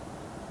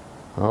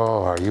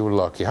 Oh, are you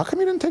lucky. How come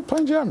you didn't take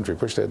plane geometry?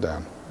 Push that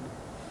down.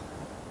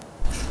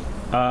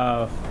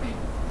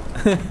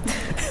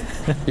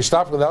 You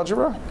stopped with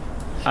algebra?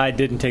 I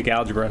didn't take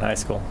algebra in high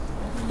school.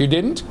 You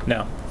didn't?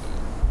 No.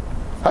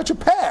 How'd you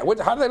pass?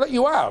 How did they let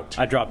you out?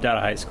 I dropped out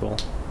of high school.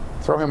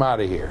 Throw him out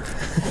of here.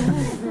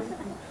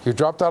 You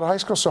dropped out of high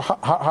school? So how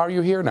are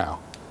you here now?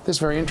 This is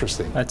very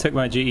interesting. I took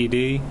my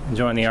GED and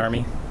joined the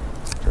Army.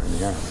 Joined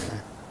the Army.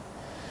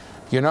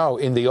 You know,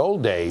 in the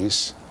old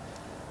days,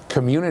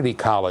 community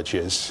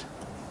colleges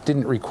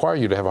didn't require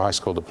you to have a high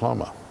school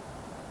diploma.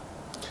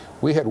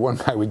 We had one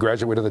guy, we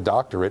graduated with a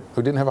doctorate,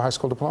 who didn't have a high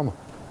school diploma.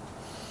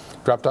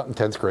 Dropped out in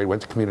 10th grade,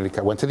 went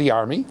to the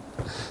Army,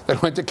 then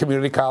went to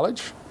community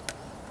college,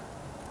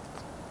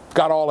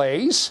 got all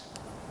A's,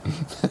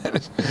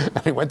 and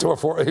he went to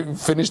he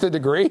finished a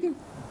degree,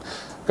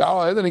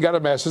 then he got a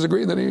master's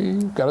degree, and then he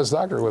got his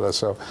doctorate with us.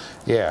 So,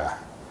 yeah.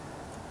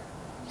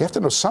 You have to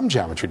know some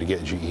geometry to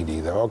get a GED,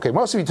 though. Okay,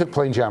 most of you took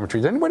plane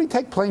geometry. Did anybody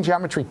take plane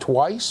geometry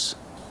twice?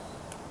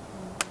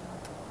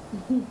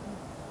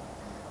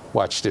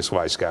 Watch this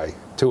wise guy,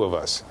 2 of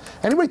us.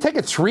 Anybody take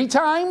it 3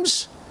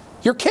 times?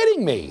 You're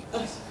kidding me.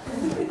 I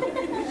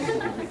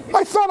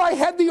thought I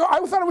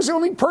thought I was the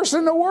only person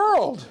in the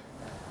world.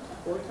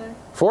 4 times?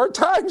 4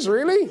 times,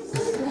 really?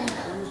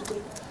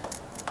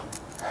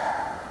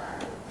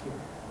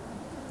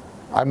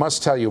 I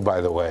must tell you,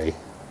 by the way,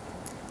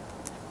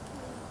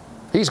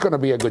 he's going to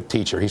be a good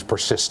teacher. He's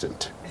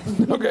persistent.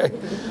 Okay?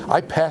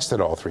 I passed it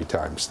all 3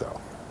 times,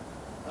 though.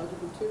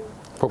 Algebra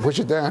 2? Push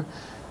it down.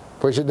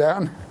 Push it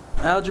down.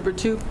 Algebra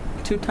 2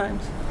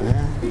 times.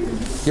 Yeah.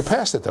 You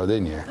passed it, though,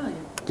 didn't you? Oh, yeah.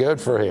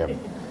 Good for him.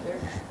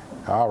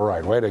 All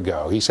right, way to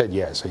go. He said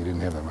yes, so he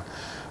didn't have them.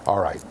 All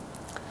right.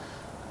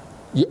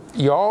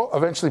 You all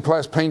eventually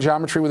passed plane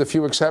geometry with a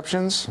few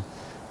exceptions?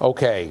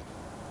 Okay.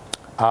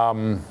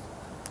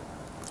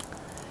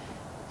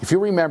 If you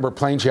remember,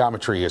 plane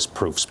geometry is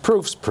proofs.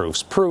 Proofs.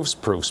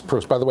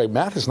 By the way,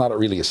 math is not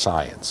really a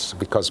science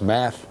because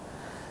math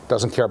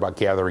doesn't care about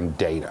gathering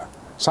data.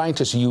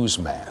 Scientists use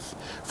math.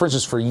 For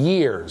instance, for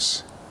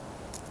years,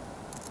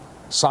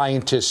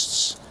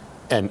 scientists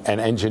and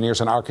engineers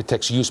and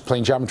architects used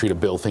plane geometry to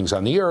build things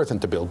on the earth and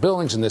to build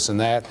buildings and this and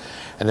that.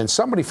 And then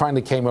somebody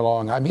finally came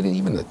along, I mean,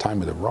 even at the time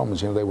of the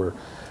Romans, they were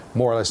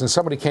more or less, and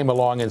somebody came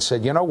along and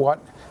said, you know what?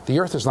 The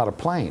earth is not a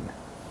plane.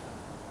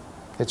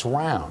 It's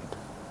round.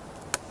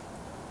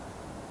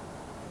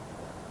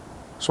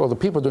 So the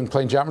people doing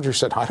plane geometry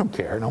said, I don't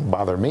care, don't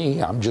bother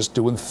me, I'm just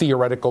doing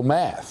theoretical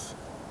math.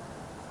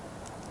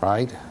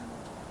 Right?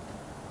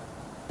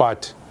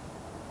 But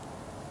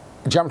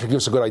geometry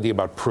gives us a good idea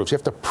about proofs. You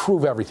have to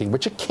prove everything,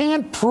 but you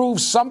can't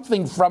prove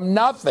something from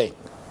nothing.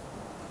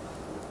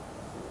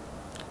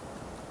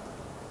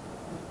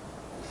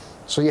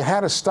 So you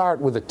had to start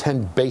with the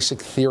 10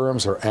 basic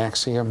theorems or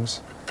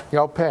axioms.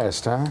 Y'all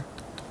passed, huh?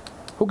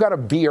 Who got a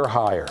B or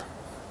higher?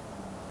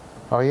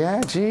 Oh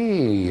yeah,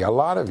 gee, a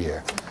lot of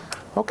you.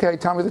 Okay,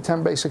 tell me the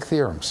 10 basic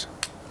theorems.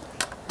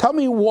 Tell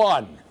me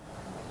one.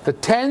 The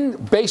 10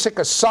 basic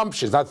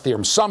assumptions, not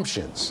theorems,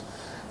 assumptions,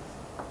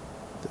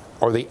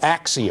 or the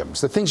axioms,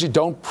 the things you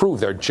don't prove,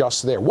 they're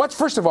just there.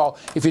 First of all,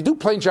 if you do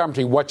plane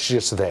geometry, what's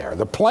just there?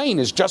 The plane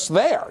is just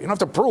there. You don't have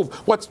to prove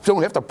you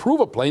don't have to prove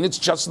a plane, it's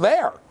just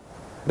there.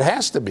 It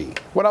has to be.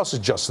 What else is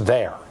just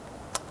there?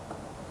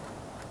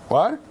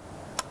 What?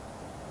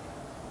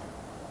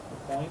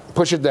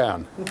 Push it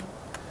down.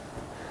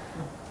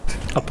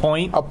 A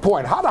point? A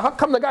point. How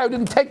come the guy who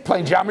didn't take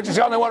plane geometry is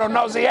the only one who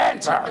knows the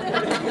answer?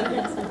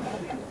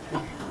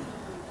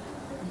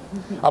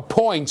 A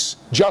point's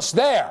just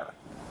there.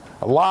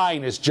 A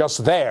line is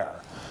just there.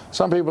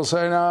 Some people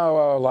say,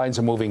 no, a line's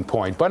a moving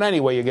point. But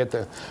anyway, you get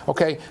the,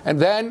 okay. And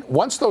then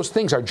once those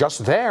things are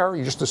just there,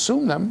 you just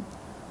assume them.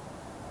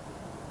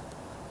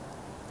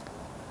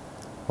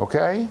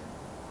 Okay?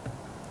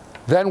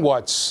 Then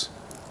what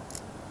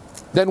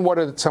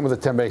are some of the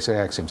 10 basic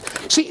axioms?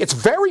 See, it's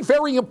very,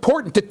 very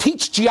important to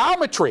teach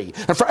geometry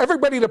and for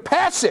everybody to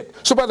pass it.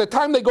 So by the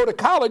time they go to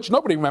college,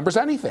 nobody remembers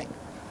anything.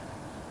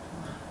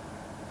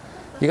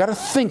 You got to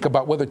think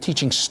about whether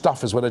teaching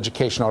stuff is what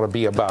education ought to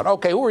be about.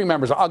 Okay, who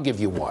remembers? I'll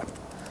give you one.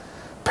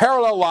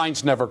 Parallel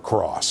lines never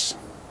cross.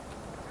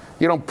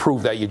 You don't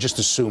prove that, you just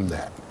assume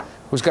that.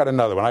 Who's got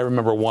another one? I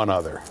remember one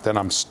other. Then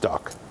I'm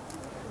stuck.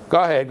 Go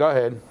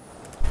ahead.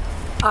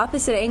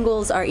 Opposite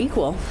angles are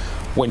equal.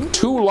 When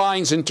 2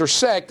 lines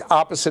intersect,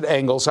 opposite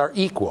angles are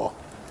equal.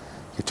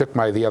 You took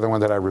the other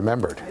one that I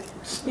remembered.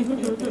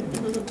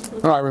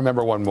 No, I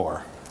remember one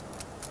more.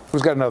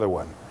 Who's got another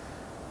one?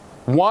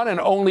 One and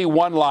only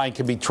one line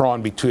can be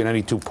drawn between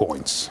any 2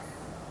 points.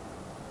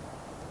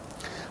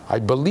 I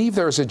believe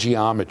there's a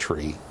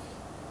geometry,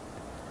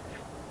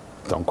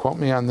 don't quote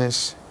me on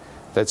this,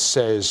 that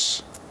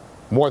says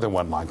more than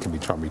one line can be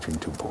drawn between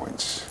 2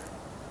 points.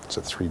 It's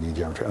a 3D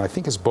geometry. And I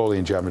think it's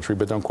Boolean geometry,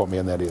 but don't quote me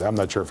on that either. I'm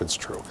not sure if it's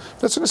true.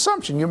 That's an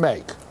assumption you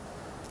make.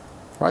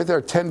 Right? There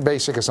are 10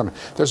 basic assumptions.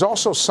 There's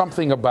also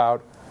something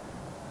about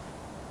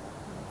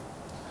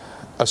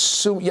I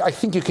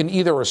think you can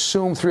either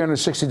assume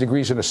 360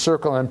 degrees in a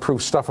circle and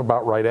prove stuff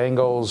about right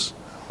angles,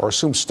 or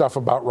assume stuff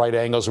about right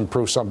angles and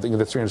prove something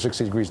that's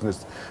 360 degrees and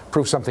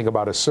prove something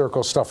about a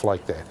circle, stuff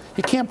like that.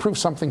 You can't prove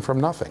something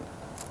from nothing.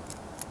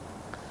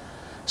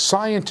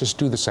 Scientists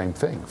do the same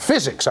thing.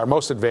 Physics, our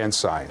most advanced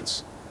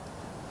science.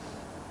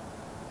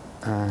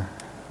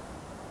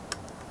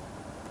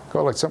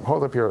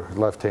 Hold up your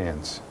left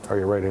hands, or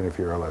your right hand if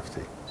you're a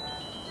lefty.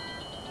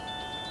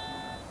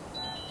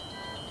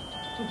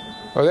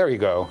 Oh, there you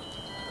go.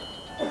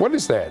 What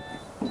is that?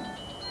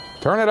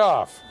 Turn it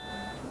off.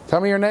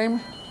 Tell me your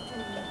name.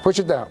 Push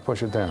it down.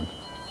 Push it down.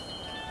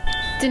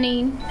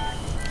 Deneen.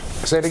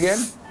 Say it again.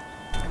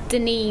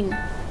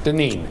 Deneen.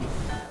 Deneen.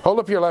 Hold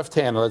up your left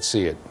hand and let's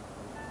see it.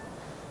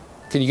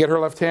 Can you get her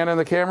left hand on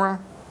the camera?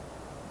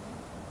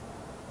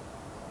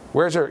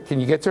 Where's her? Can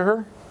you get to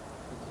her?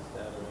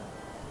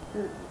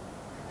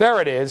 There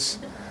it is.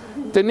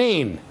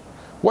 Deneen,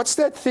 what's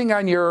that thing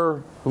on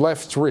your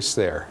left wrist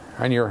there?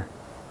 On your...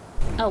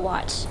 A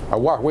watch. A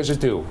watch. What does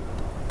it do?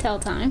 Tell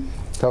time.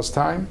 Tells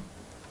time?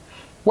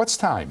 What's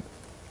time?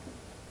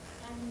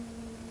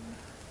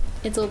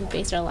 It's all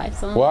based on our life.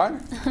 So What?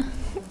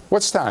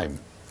 What's time?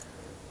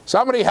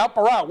 Somebody help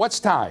her out. What's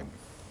time?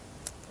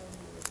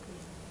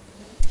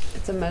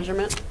 It's a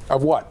measurement.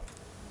 Of what?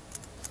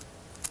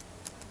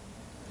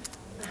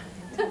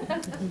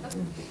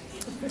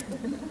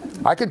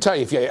 I can tell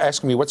you, if you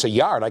ask me what's a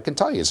yard, I can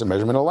tell you it's a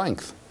measurement of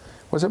length.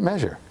 What does it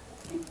measure?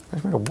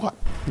 Measurement of what?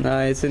 No,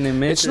 it's in a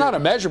measure. It's not a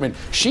measurement.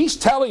 She's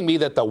telling me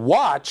that the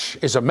watch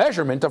is a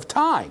measurement of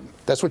time.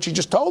 That's what she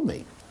just told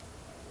me.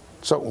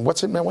 So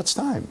what's it? What's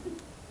time?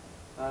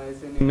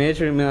 It's in a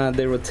measurement of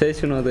the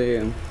rotation of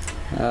the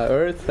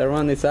Earth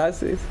around its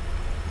axis.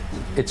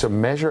 It's a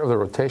measure of the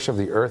rotation of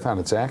the Earth on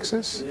its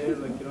axis? Yeah,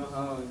 like you know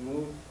how it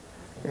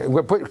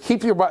moves.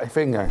 Keep your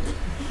finger.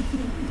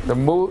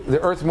 The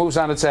Earth moves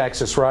on its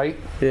axis, right?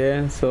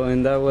 Yeah, so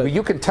in that way. Well,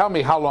 you can tell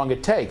me how long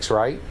it takes,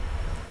 right?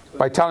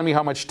 By telling me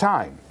how much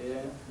time.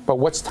 Yeah. But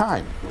what's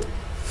time?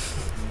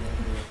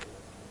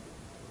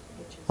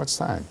 What's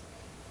time?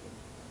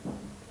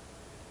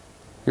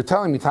 You're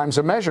telling me time's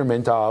a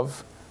measurement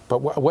of, but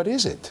what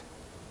is it?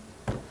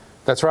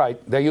 That's right.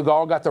 There you go.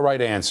 All got the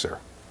right answer.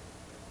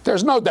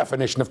 There's no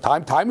definition of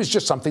time. Time is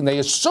just something they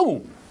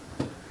assume.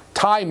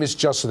 Time is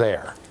just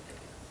there.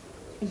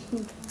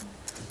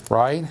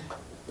 Right?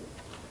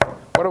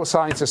 What do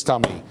scientists tell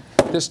me?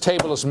 This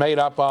table is made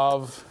up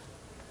of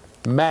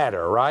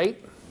matter,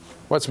 right?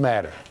 What's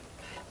matter?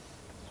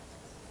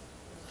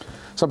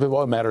 Some people,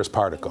 oh, matter is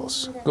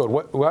particles. Good.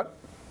 What?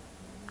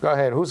 Go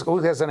ahead. Who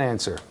has an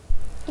answer?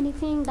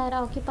 anything that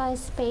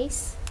occupies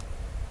space.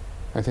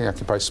 Anything that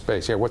occupies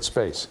space. Yeah, what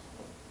space?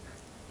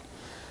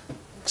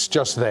 It's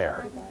just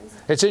there.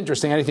 It's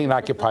interesting. Anything that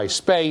occupies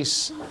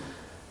space,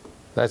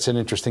 that's an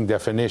interesting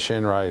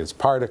definition, right? It's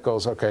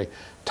particles, okay.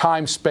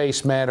 Time,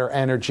 space, matter,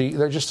 energy,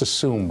 they're just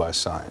assumed by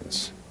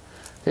science.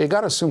 Okay, you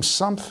got to assume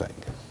something.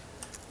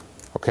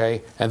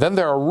 Okay? And then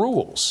there are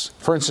rules.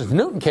 For instance,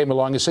 Newton came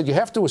along and said you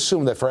have to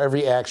assume that for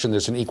every action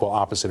there's an equal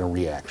opposite in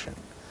reaction.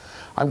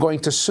 I'm going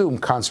to assume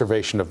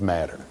conservation of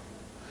matter.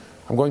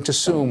 I'm going to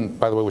assume,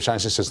 by the way, which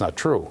Einstein says is not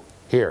true.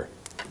 Here.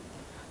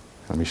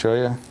 Let me show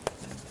you.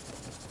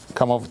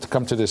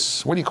 Come to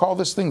this, what do you call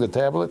this thing, the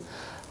tablet?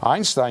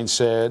 Einstein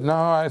said, no,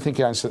 I think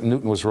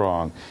Newton was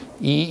wrong.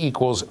 E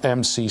equals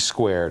mc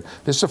squared.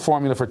 This is a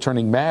formula for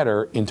turning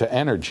matter into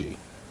energy.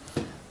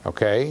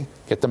 Okay?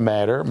 Get the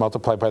matter,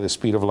 multiply by the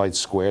speed of light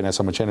squared, and that's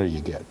how much energy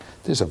you get.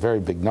 This is a very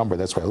big number.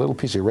 That's why a little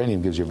piece of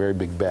uranium gives you a very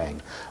big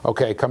bang.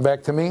 Okay, come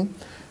back to me.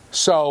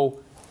 So,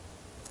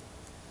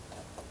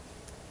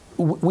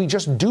 we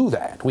just do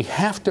that. We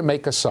have to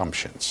make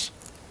assumptions.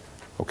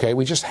 Okay?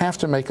 We just have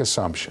to make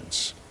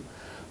assumptions.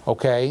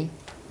 Okay?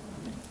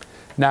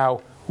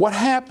 Now, what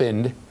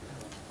happened,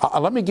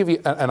 let me give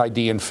you an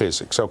idea in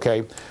physics,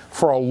 okay?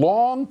 For a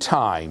long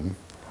time,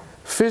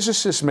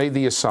 physicists made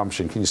the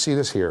assumption, can you see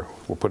this here?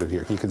 We'll put it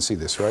here. You can see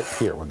this, right?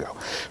 Here we go.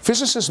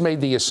 Physicists made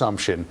the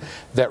assumption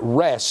that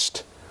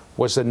rest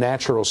was the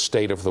natural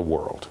state of the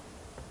world.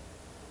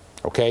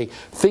 Okay?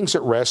 Things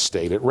at rest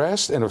stayed at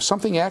rest, and if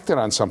something acted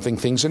on something,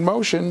 things in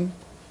motion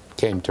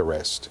came to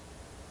rest.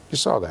 You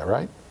saw that,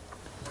 right?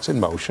 It's in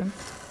motion,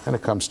 and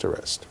it comes to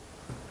rest.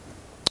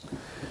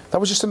 That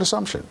was just an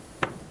assumption.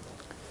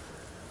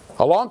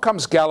 Along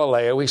comes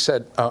Galileo. He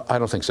said, I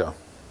don't think so.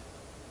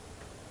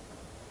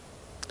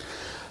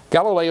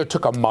 Galileo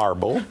took a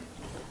marble,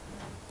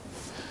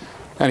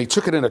 and he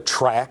took it in a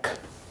track,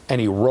 and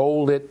he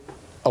rolled it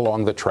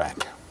along the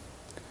track.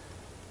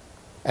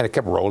 And it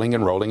kept rolling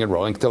and rolling and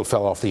rolling until it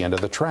fell off the end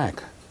of the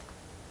track.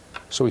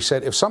 So he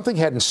said, if something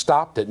hadn't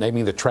stopped it,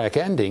 naming the track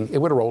ending, it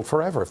would have rolled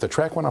forever. If the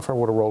track went off, it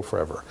would have rolled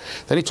forever.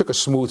 Then he took a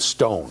smooth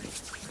stone,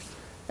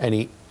 and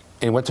he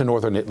went to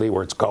northern Italy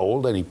where it's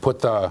cold, and he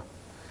put it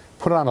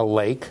on a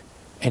lake,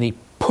 and he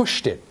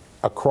pushed it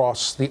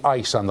across the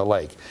ice on the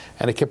lake.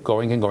 And it kept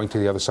going and going to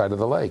the other side of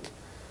the lake.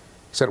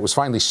 He said it was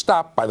finally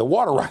stopped by the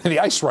water running, the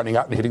ice running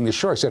out and hitting the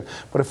shore. He said,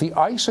 but if the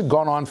ice had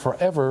gone on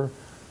forever,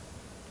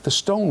 the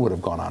stone would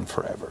have gone on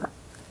forever.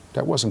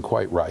 That wasn't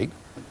quite right.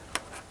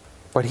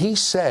 But he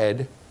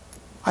said,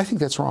 I think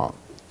that's wrong.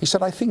 He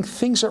said, I think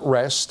things at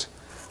rest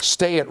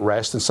stay at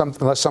rest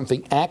unless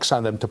something acts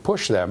on them to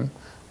push them,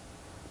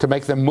 to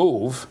make them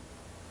move,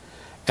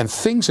 and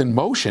things in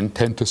motion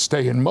tend to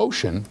stay in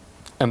motion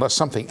unless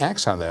something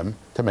acts on them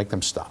to make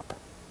them stop.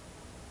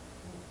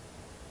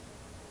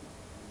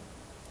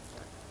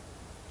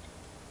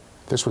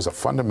 This was a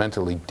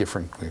fundamentally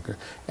different,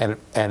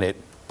 and it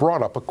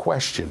brought up a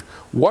question.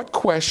 What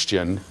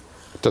question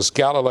does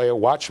Galileo,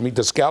 watch me,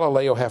 does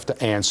Galileo have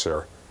to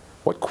answer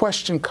What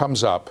question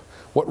comes up,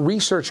 what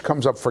research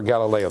comes up for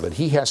Galileo that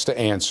he has to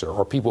answer,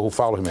 or people who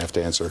follow him have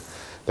to answer,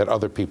 that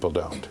other people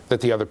don't,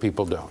 that the other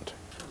people don't?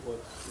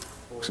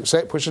 Say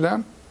it, push it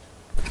down.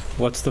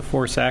 What's the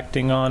force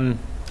acting on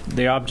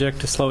the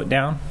object to slow it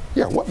down?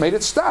 Yeah, what made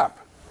it stop?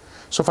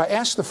 So if I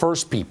ask the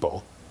first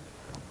people,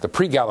 the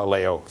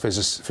pre-Galileo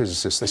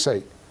physicists, they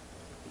say,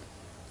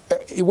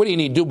 what do you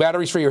need, do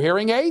batteries for your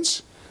hearing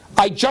aids?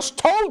 I just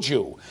told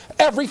you,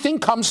 everything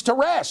comes to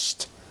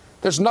rest.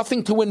 There's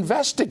nothing to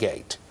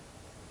investigate.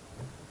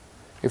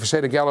 If you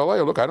say to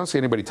Galileo, look, I don't see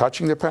anybody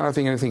touching the pen, I don't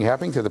think anything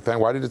happening to the pen,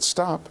 why did it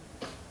stop?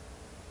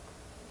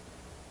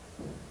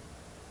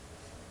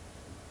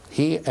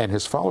 He and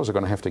his followers are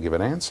going to have to give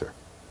an answer.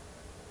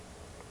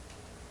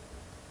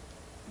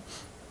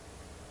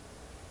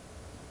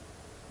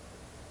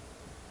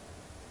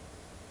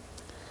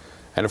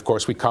 And of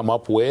course we come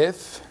up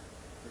with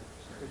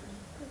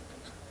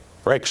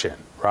friction,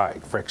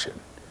 right, friction.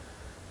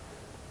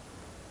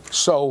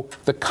 So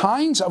the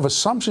kinds of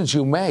assumptions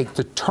you make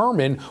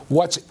determine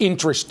what's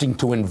interesting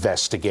to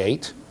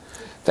investigate.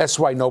 That's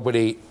why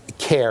nobody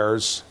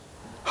cares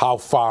how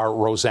far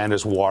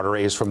Rosanna's water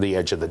is from the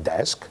edge of the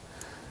desk,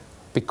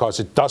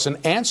 because it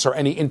doesn't answer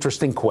any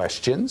interesting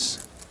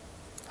questions,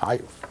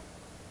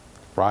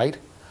 right?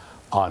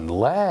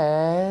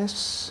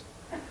 Unless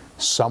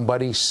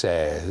somebody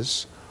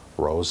says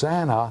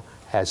Rosanna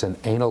has an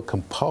anal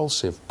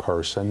compulsive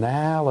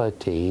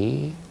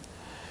personality,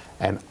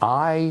 and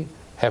I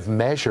have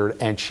measured,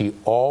 and she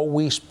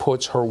always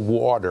puts her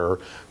water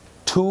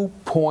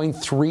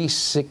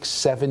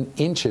 2.367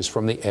 inches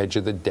from the edge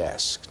of the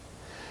desk.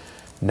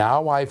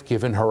 Now I've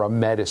given her a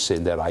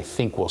medicine that I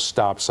think will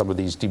stop some of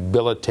these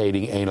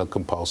debilitating anal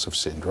compulsive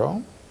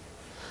syndrome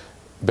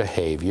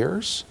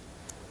behaviors.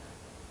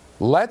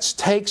 Let's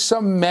take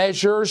some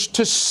measures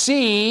to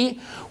see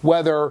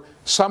whether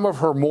some of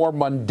her more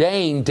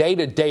mundane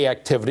day-to-day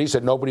activities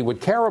that nobody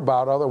would care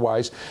about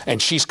otherwise, and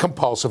she's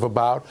compulsive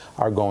about,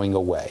 are going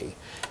away.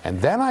 And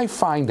then I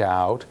find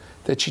out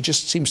that she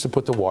just seems to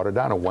put the water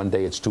down, and one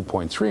day it's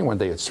 2.3, and one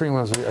day it's 3, and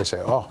one day I say,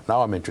 oh,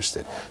 now I'm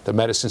interested. The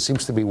medicine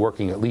seems to be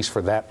working at least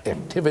for that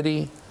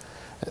activity,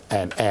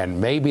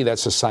 and maybe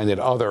that's a sign that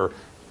other,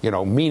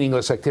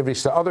 meaningless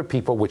activities to other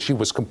people, which she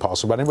was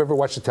compulsive about. Anybody ever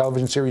watched the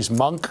television series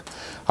Monk?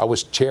 How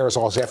his chairs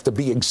always have to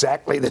be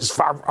exactly this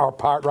far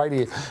apart,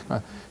 right?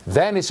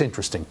 Then it's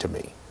interesting to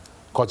me,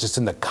 because it's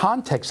in the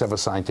context of a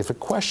scientific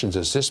question.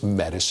 Does this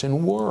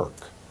medicine work?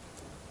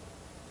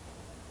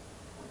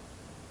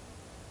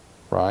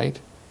 Right?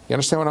 You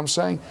understand what I'm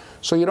saying?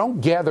 So you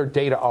don't gather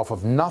data off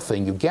of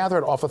nothing. You gather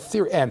it off of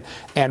theory.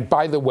 And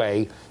by the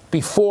way,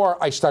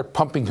 before I start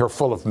pumping her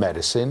full of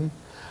medicine,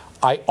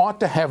 I ought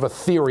to have a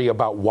theory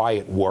about why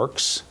it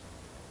works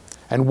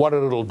and what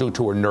it'll do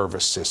to her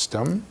nervous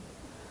system.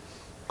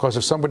 Because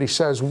if somebody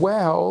says,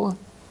 well,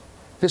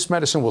 this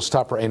medicine will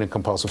stop her anal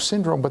compulsive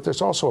syndrome, but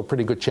there's also a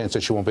pretty good chance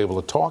that she won't be able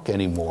to talk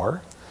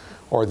anymore,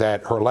 or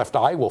that her left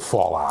eye will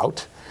fall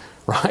out,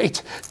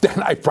 right?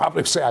 Then I'd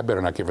probably say I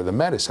better not give her the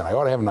medicine. I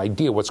ought to have an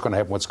idea what's going to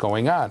happen, what's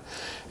going on.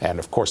 And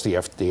of course the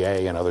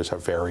FDA and others are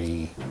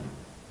very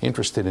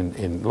interested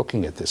in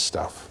looking at this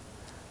stuff,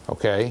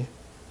 okay?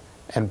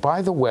 And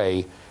by the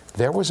way,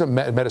 there was a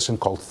medicine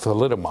called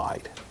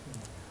thalidomide,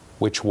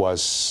 which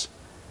was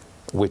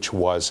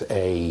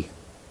a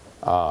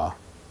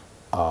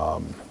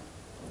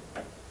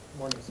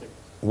Morning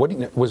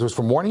sickness. Was it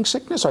for morning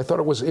sickness? I thought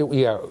it was.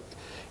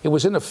 It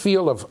was in the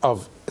field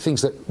of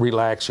things that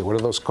relax you. What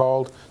are those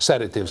called?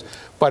 Sedatives.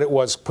 But it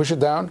was, push it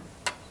down.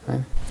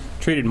 Right?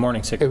 Treated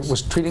morning sickness. It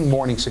was treating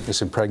morning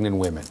sickness in pregnant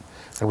women.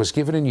 And it was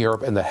given in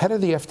Europe. And the head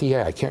of the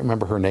FDA, I can't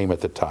remember her name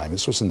at the time,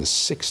 this was in the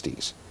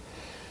 60s,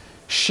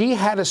 she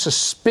had a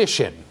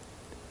suspicion,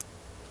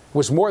 it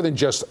was more than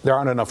just there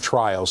aren't enough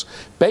trials,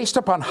 based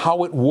upon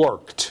how it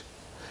worked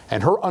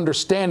and her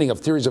understanding of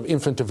theories of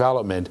infant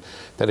development,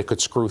 that it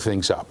could screw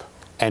things up.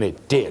 And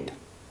it did.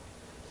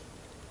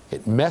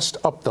 It messed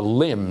up the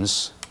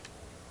limbs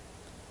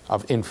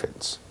of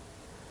infants.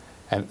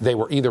 And they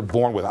were either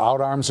born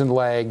without arms and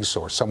legs,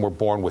 or some were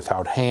born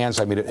without hands.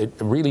 I mean, it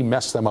really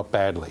messed them up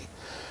badly.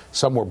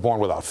 Some were born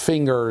without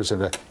fingers,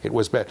 and it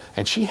was bad.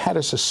 And she had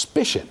a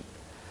suspicion,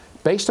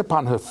 based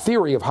upon her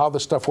theory of how the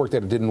stuff worked,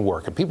 that it didn't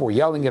work. And people were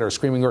yelling at her,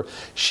 screaming at her.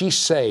 She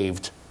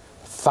saved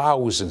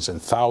thousands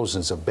and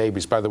thousands of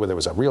babies. By the way, there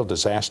was a real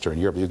disaster in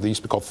Europe. They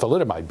used to be called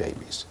thalidomide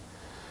babies,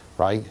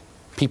 right?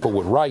 People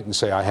would write and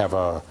say, I have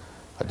a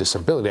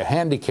disability, a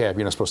handicap.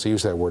 You're not supposed to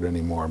use that word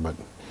anymore, but,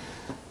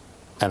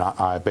 and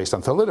I based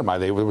on thalidomide,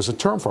 there was a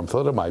term for them,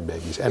 thalidomide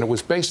babies, and it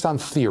was based on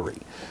theory.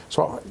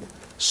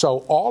 So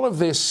all of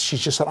this, she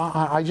just said,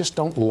 I just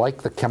don't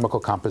like the chemical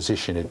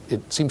composition.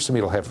 It seems to me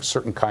it'll have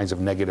certain kinds of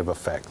negative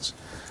effects.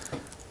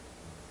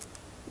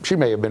 She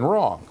may have been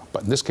wrong,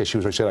 but in this case,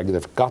 she said,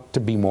 there's got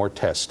to be more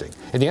testing.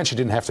 In the end, she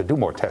didn't have to do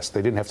more tests.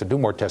 They didn't have to do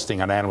more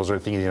testing on animals or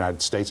anything in the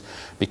United States,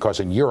 because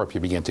in Europe,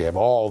 you begin to have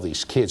all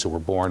these kids who were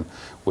born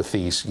with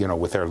these,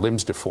 with their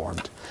limbs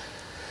deformed.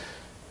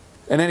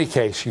 In any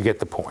case, you get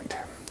the point,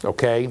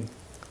 okay?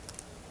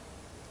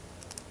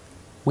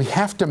 we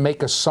have to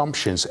make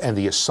assumptions, and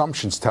the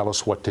assumptions tell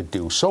us what to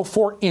do. So,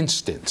 for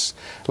instance,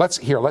 let's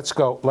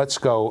go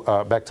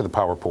back to the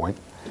PowerPoint.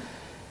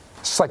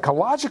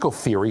 Psychological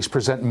theories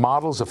present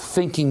models of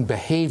thinking,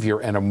 behavior,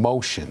 and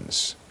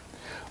emotions.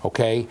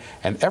 Okay?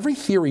 And every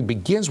theory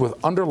begins with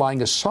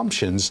underlying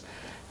assumptions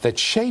that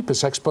shape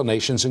its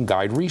explanations and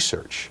guide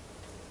research.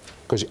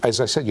 Because, as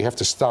I said, you have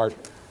to start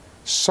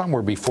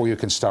somewhere before you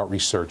can start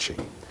researching.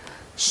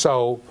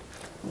 So,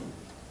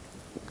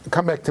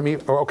 come back to me.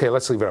 Okay,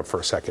 let's leave it up for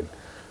a second.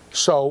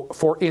 So,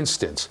 for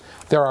instance,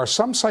 there are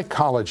some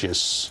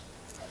psychologists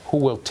who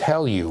will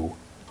tell you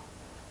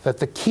that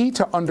the key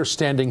to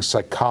understanding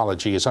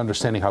psychology is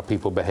understanding how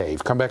people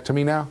behave. Come back to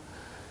me now.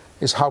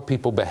 Is how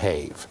people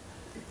behave.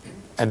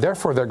 And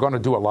therefore, they're going to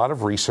do a lot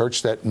of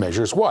research that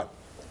measures what?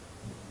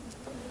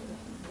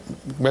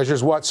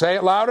 Measures what? Say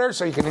it louder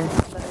so you can hear.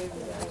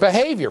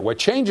 Behavior. What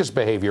changes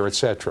behavior,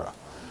 etc.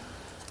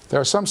 There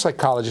are some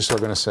psychologists who are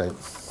going to say,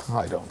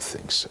 I don't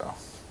think so.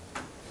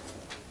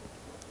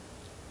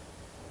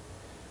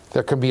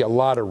 There can be a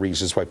lot of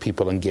reasons why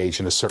people engage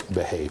in a certain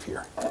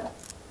behavior.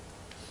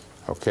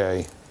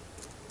 Okay?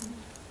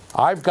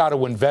 I've got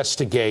to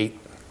investigate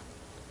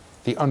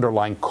the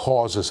underlying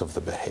causes of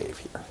the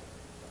behavior.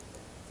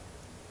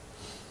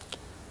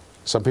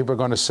 Some people are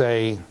going to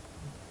say,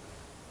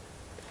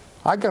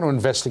 I've got to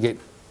investigate.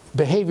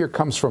 Behavior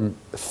comes from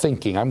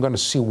thinking. I'm going to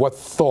see what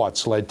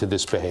thoughts led to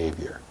this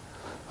behavior.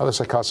 Other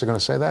psychologists are going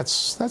to say,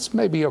 that's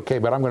maybe okay,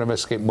 but I'm going to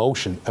investigate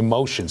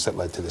emotions that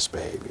led to this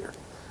behavior.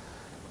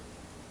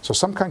 So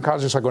some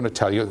psychologists are going to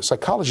tell you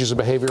psychology is a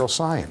behavioral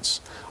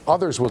science.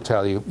 Others will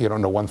tell you you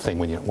don't know one thing.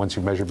 Once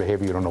you measure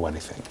behavior, you don't know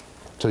anything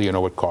until you know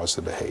what caused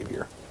the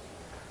behavior.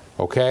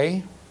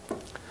 Okay?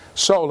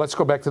 So let's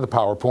go back to the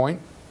PowerPoint.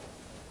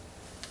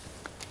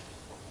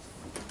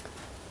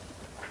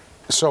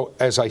 So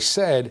as I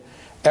said,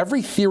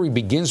 every theory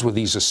begins with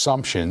these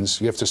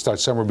assumptions. You have to start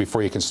somewhere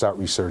before you can start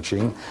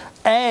researching.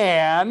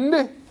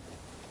 And,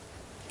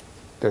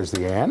 there's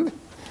the and,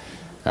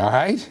 all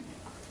right?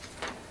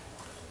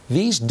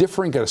 These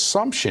differing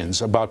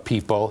assumptions about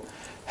people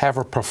have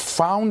a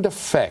profound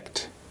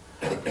effect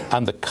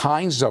on the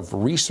kinds of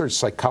research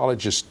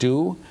psychologists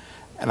do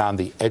and on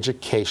the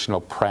educational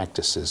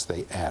practices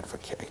they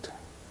advocate.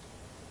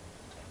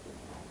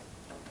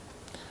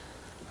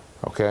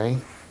 Okay?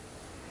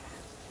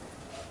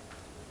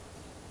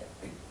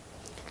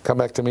 Come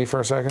back to me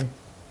for a second.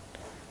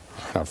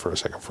 Not for a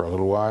second, for a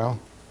little while.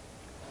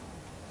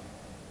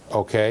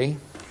 Okay.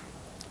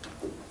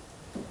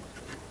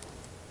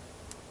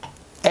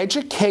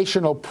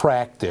 Educational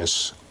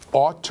practice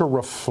ought to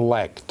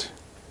reflect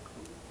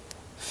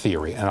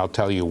theory, and I'll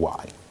tell you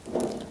why.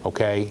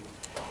 Okay?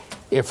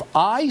 If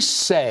I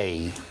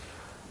say,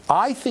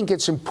 I think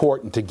it's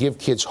important to give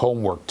kids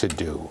homework to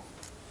do,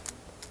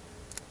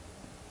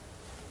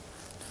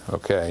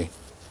 okay,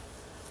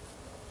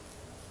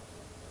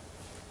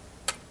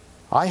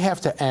 I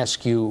have to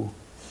ask you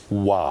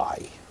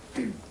why.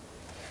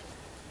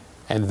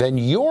 And then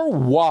your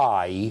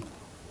why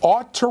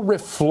ought to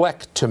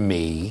reflect to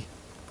me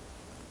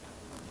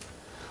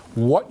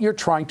what you're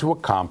trying to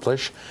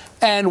accomplish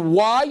and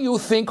why you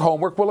think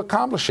homework will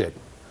accomplish it.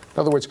 In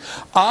other words,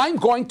 I'm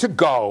going to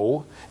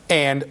go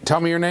and, tell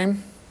me your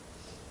name?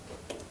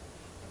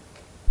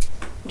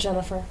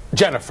 Jennifer.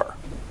 Jennifer.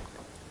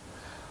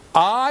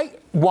 I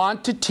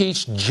want to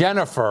teach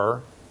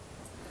Jennifer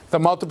the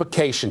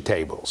multiplication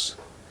tables.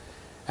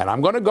 And I'm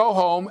going to go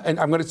home and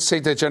I'm going to say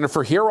to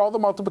Jennifer, here are all the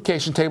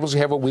multiplication tables.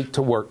 You have a week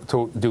to work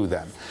to do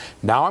them.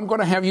 Now I'm going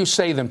to have you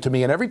say them to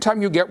me, and every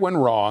time you get one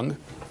wrong,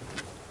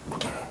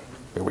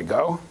 here we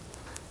go.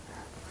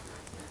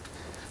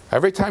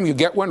 Every time you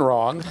get one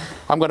wrong,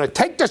 I'm going to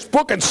take this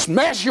book and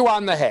smash you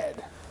on the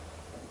head.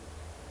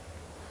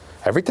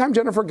 Every time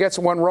Jennifer gets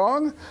one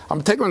wrong, I'm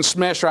going to take one and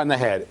smash her on the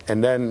head.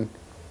 And then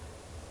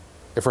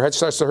if her head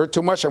starts to hurt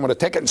too much, I'm going to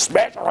take it and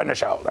smash her on the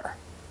shoulder.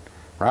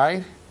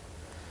 Right?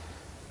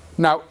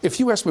 Now, if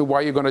you ask me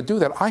why you're going to do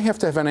that, I have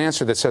to have an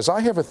answer that says,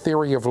 I have a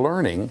theory of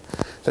learning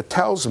that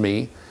tells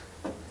me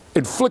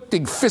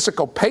inflicting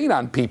physical pain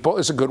on people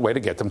is a good way to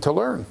get them to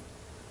learn.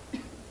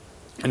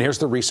 And here's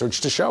the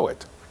research to show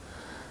it.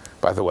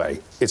 By the way,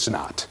 it's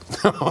not.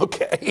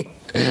 Okay?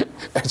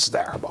 It's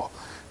terrible.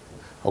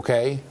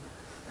 Okay?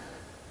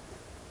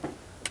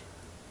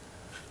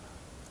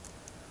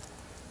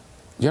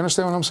 You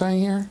understand what I'm saying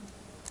here?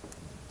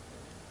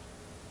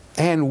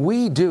 And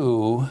we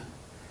do,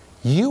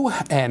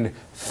 and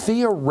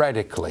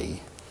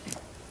theoretically,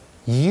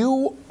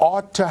 you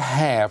ought to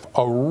have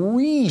a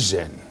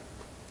reason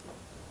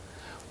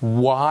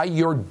why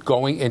you're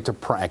going into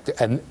practice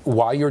and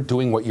why you're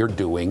doing what you're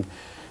doing.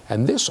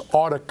 And this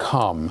ought to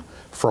come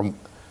from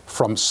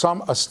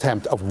some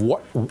attempt of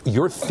what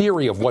your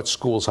theory of what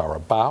schools are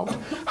about,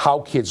 how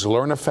kids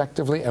learn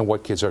effectively, and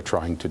what kids are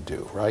trying to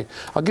do, right?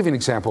 I'll give you an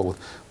example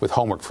with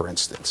homework, for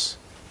instance.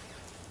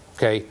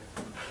 Okay?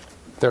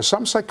 There are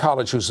some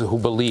psychologists who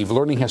believe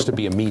learning has to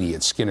be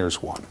immediate.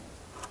 Skinner's one.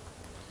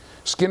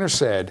 Skinner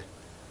said,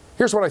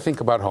 here's what I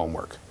think about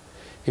homework.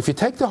 If you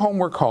take the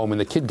homework home and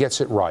the kid gets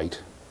it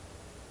right,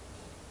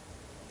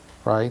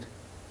 right?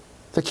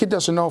 The kid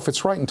doesn't know if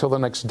it's right until the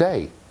next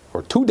day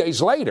or 2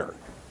 days later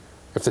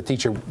if the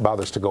teacher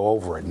bothers to go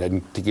over it and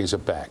then gives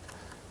it back.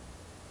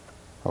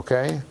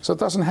 Okay? So it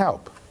doesn't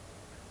help.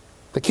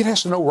 The kid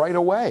has to know right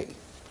away.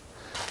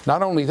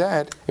 Not only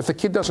that, if the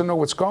kid doesn't know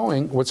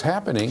what's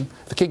happening,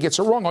 the kid gets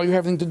it wrong. All you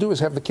have to do is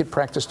have the kid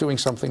practice doing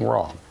something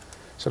wrong.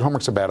 So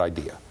homework's a bad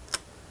idea.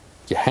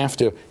 You have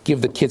to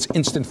give the kids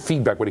instant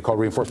feedback, what he called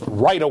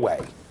reinforcement, right away.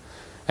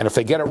 And if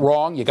they get it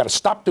wrong, you got to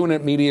stop doing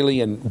it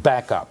immediately and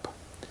back up.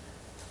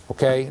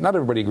 Okay? Not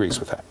everybody agrees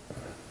with that.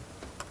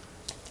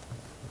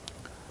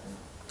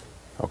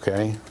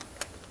 Okay?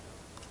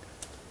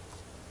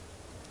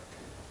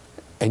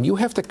 And you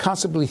have to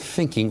constantly be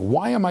thinking,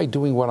 why am I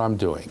doing what I'm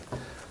doing?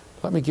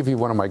 Let me give you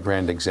one of my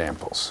grand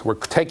examples. We're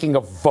taking a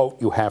vote,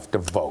 you have to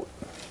vote.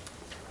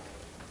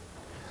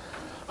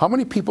 How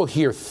many people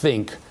here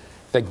think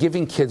that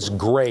giving kids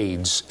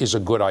grades is a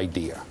good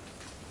idea?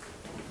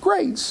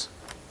 Grades.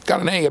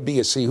 Got an A, a B,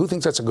 a C. Who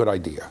thinks that's a good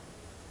idea?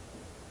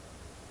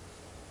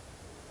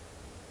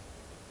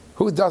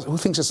 Who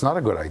thinks it's not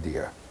a good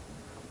idea?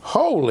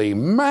 Holy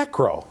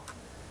mackerel.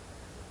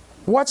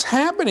 What's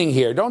happening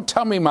here? Don't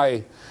tell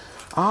me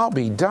I'll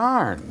be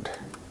darned.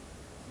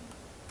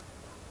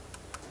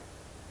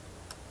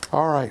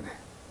 All right.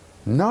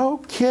 No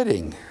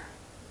kidding.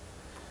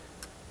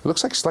 It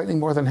looks like slightly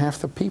more than half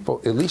the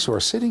people, at least who are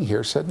sitting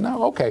here, said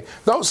no. Okay.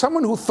 Though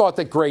someone who thought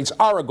that grades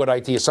are a good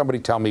idea, somebody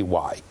tell me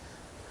why.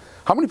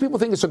 How many people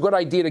think it's a good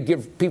idea to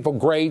give people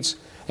grades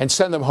and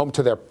send them home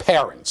to their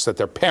parents, that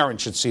their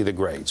parents should see the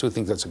grades? Who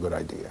thinks that's a good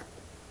idea?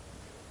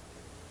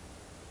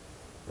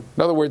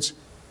 In other words,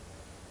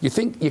 you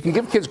think you can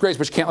give kids grades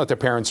but you can't let their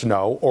parents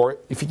know, or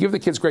if you give the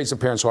kids grades, the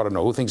parents ought to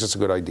know. Who thinks it's a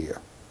good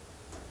idea?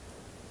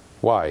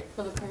 Why?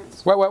 For the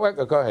parents. Wait,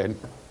 go ahead.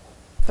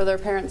 For their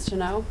parents to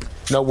know?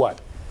 Know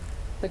what?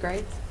 The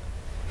grades?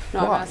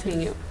 No, Why? I'm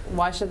asking you.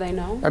 Why should they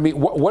know? I mean,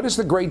 what does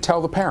the grade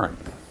tell the parent?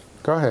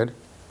 Go ahead.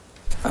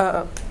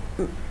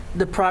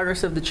 The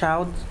progress of the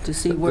child, to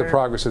see where the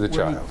progress of the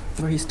child.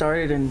 Where he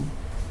started, and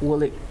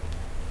will it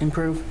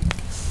improve?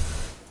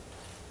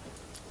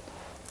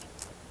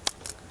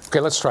 Okay,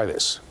 let's try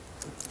this.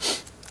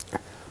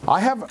 I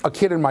have a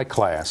kid in my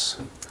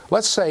class.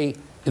 Let's say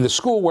in the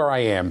school where I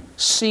am,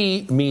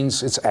 C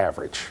means it's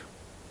average.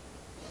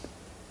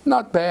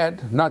 Not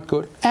bad, not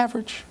good,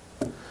 average.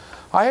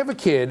 I have a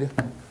kid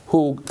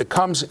who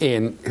comes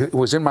in, who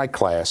was in my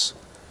class,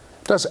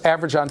 does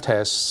average on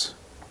tests,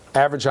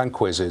 average on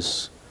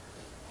quizzes,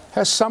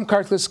 has some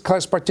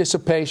class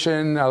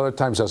participation, other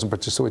times doesn't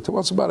participate. Well,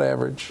 it's about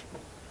average.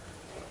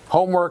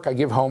 Homework, I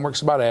give homework,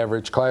 it's about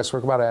average.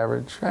 Classwork, about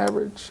average.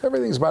 Average,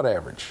 everything's about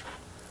average.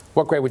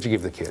 What grade would you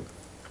give the kid?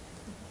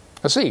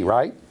 A C,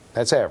 right?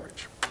 That's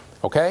average.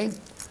 Okay?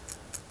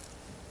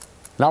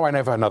 Now I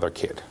have another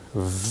kid.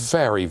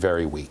 Very,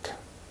 very weak.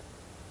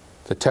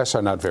 The tests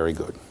are not very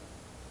good.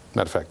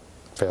 Matter of fact,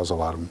 fails a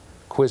lot of them.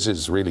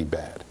 Quizzes, really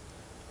bad.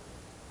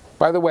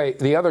 By the way,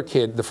 the other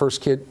kid, the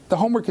first kid, the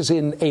homework is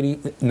in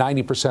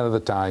 90% of the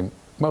time.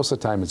 Most of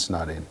the time it's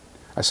not in.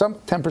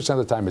 10% of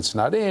the time it's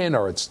not in,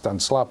 or it's done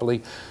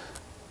sloppily.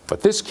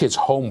 But this kid's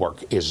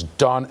homework is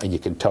done, and you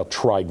can tell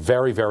tried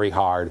very, very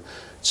hard.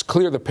 It's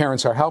clear the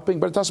parents are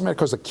helping, but it doesn't matter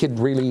because the kid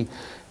really,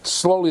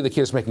 slowly the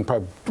kid is making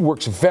progress,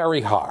 works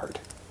very hard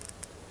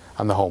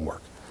on the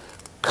homework.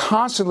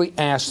 Constantly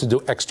asked to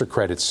do extra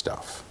credit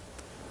stuff.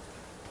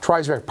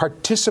 Tries very,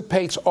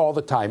 participates all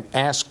the time,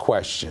 asks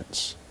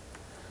questions.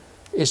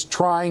 Is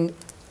trying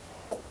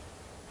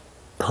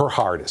her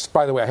hardest.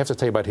 By the way, I have to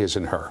tell you about his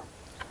and her.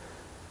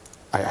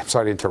 I'm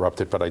sorry to interrupt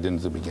it, but I didn't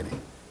at the beginning.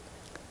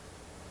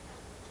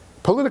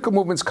 Political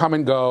movements come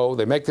and go.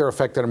 They make their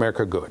effect in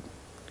America good.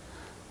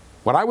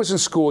 When I was in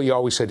school, you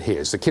always said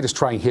his. The kid is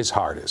trying his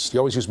hardest. You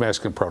always use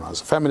masculine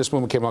pronouns. The feminist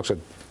movement came along and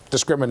said,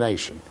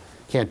 discrimination.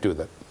 Can't do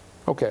that.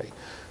 Okay.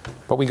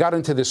 But we got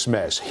into this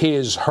mess.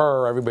 His,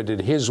 her, everybody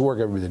did his work,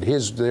 everybody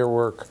did their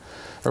work.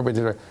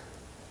 Everybody did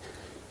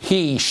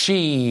he,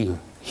 she,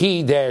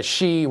 he dash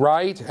she,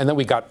 right? And then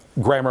we got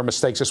grammar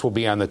mistakes. This will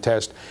be on the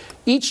test.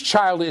 Each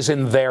child is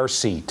in their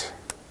seat.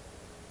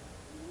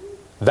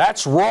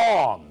 That's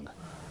wrong.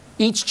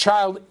 Each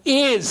child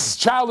is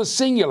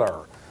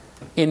singular,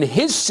 in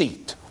his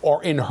seat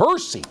or in her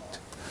seat.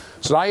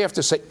 So now you have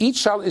to say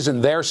each child is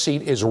in their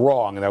seat is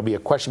wrong. And there'll be a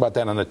question about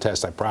that on the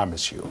test, I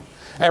promise you.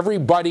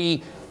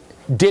 Everybody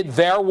did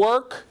their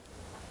work?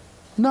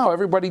 No,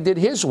 everybody did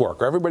his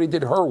work, or everybody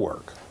did her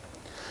work.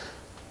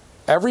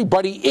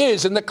 Everybody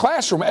is in the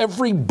classroom.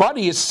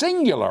 Everybody is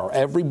singular.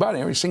 Everybody,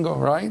 every single,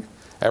 right?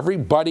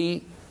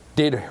 Everybody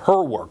did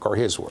her work or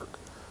his work.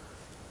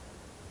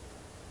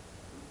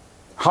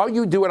 How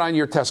you do it on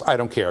your test, I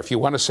don't care. If you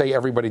want to say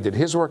everybody did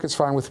his work, it's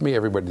fine with me.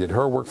 Everybody did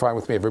her work, fine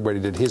with me. Everybody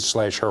did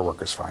his/her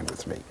work, is fine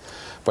with me.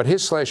 But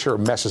his/her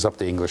messes up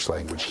the English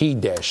language. He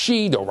dash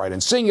she, don't write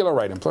in singular,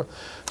 write in plural.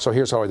 So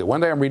here's how I do.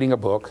 One day I'm reading a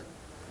book,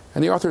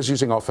 and the author is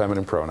using all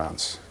feminine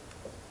pronouns.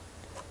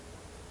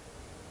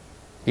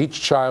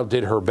 Each child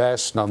did her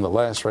best,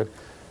 nonetheless, right?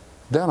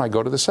 Then I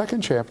go to the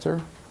second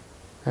chapter,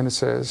 and it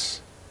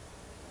says,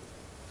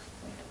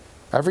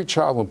 Every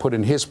child, when put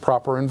in his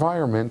proper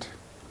environment,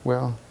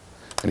 well,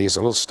 and he has a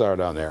little star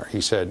down there. He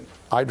said,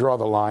 I draw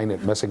the line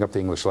at messing up the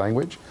English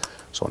language.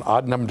 So an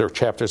odd number of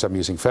chapters, I'm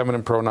using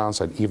feminine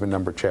pronouns. An even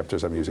number of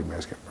chapters, I'm using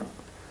masculine pronouns.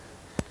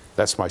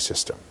 That's my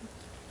system.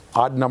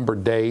 Odd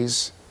numbered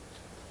days,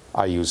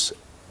 I use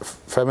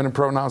feminine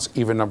pronouns.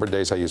 Even numbered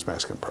days, I use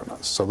masculine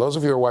pronouns. So those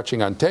of you who are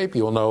watching on tape,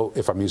 you will know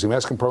if I'm using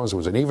masculine pronouns, it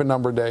was an even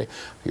numbered day.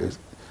 If you use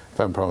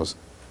feminine pronouns,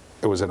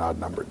 it was an odd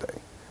numbered day.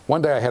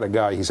 One day I had a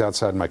guy, he's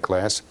outside my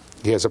class.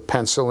 He has a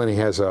pencil and he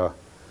has a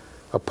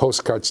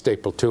postcard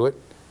stapled to it,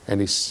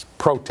 and he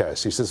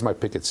protests. He says, "This is my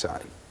picket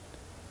sign."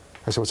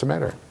 I said, "What's the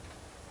matter?"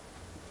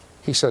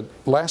 He said,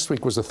 "Last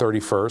week was the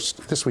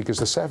 31st. This week is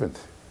the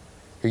 7th.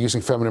 You're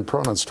using feminine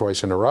pronouns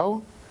twice in a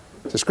row.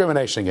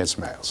 Discrimination against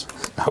males."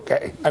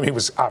 Okay. I mean, he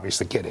was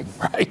obviously kidding,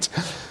 right?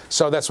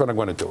 So that's what I'm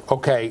going to do.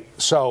 Okay.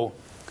 So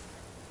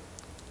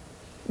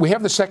we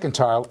have the second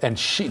child, and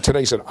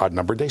today's an odd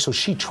number day, so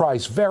she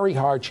tries very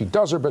hard. She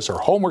does her best. Her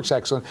homework's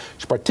excellent.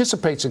 She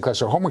participates in class.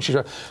 Her homework,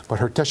 but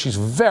her test, she's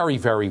very,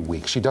 very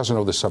weak. She doesn't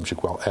know the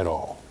subject well at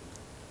all.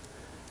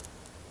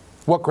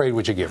 What grade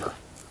would you give her?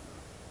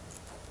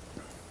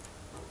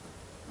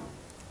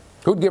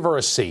 Who'd give her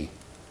a C?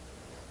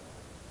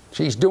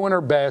 She's doing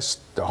her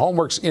best. The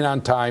homework's in on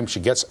time. She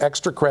gets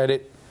extra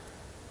credit.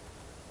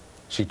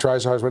 She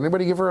tries hard. Would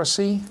anybody give her a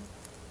C?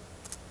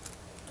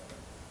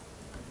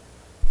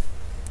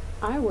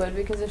 I would,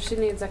 because if she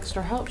needs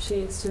extra help, she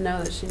needs to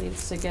know that she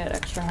needs to get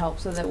extra help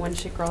so that when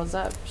she grows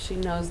up, she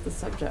knows the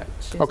subject.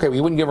 Okay,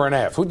 we wouldn't give her an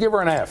F. Who'd give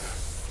her an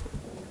F?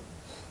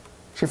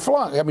 She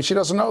flunked. I mean, she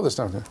doesn't know this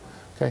stuff.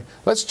 Okay,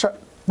 let's try.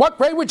 What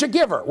grade would you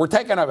give her? We're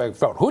taking a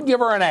vote. Who'd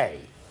give her an A?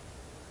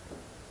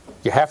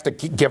 You have to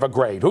give a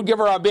grade. Who'd give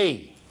her a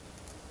B?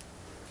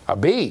 A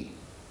B.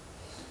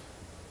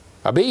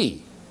 A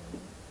B.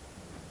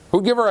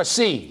 Who'd give her a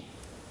C?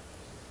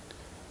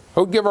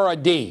 Who'd give her a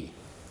D?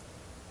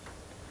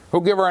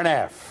 Who'd give her an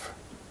F?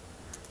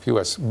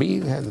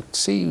 B had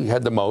C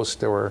had the most.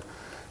 There were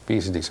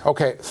B's and D's.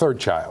 Okay, third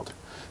child.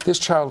 This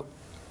child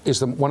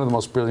is one of the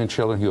most brilliant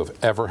children you have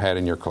ever had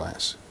in your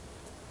class.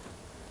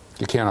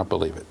 You cannot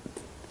believe it.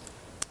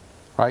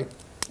 Right?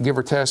 Give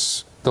her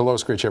tests. The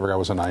lowest grade she ever got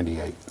was a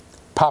 98.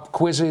 Pop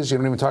quizzes, you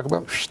don't even talk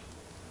about?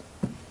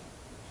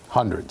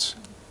 Hundreds.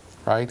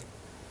 Right?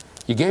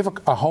 You gave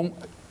a home,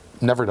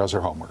 never does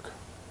her homework.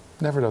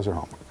 Never does her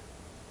homework.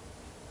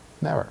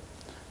 Never.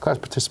 Class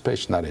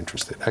participation, not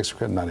interested. Extra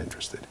credit, not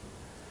interested.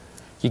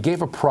 You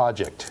gave a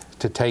project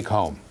to take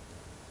home.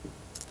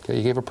 Okay,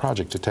 you gave a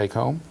project to take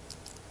home.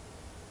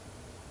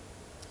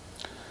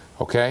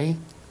 Okay?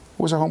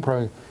 What was her home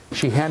project?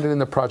 She handed in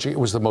the project. It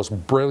was the most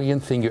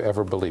brilliant thing you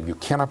ever believed. You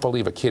cannot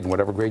believe a kid in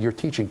whatever grade you're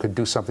teaching could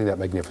do something that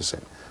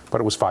magnificent.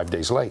 But it was 5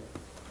 days late.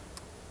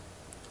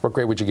 What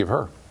grade would you give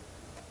her?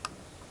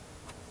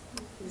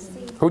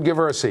 C. Who'd give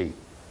her a C?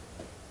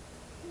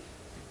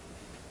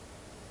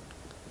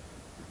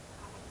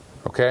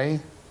 Okay?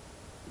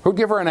 Who'd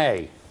give her an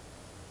A?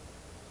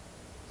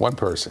 One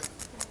person.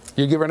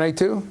 You give her an A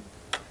too?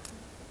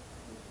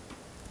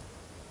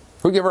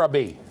 Who'd give her a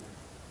B?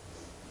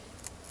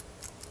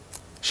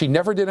 She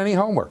never did any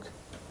homework.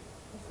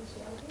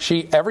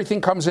 Everything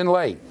comes in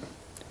late.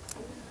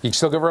 You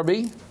still give her a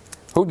B?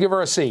 Who'd give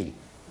her a C?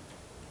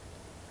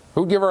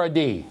 Who'd give her a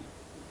D?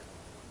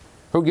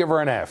 Who'd give her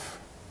an F?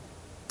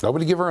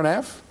 Nobody give her an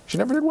F? She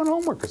never did one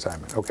homework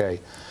assignment. Okay.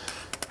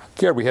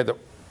 Here we had the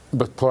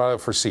but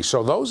for C.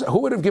 So who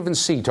would have given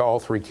C to all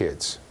three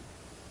kids?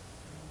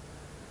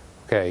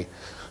 Okay.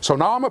 So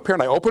now I'm a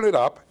parent. I open it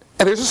up,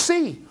 and there's a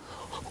C.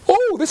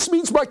 Oh, this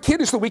means my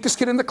kid is the weakest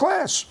kid in the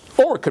class.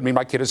 Or it could mean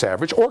my kid is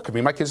average, or it could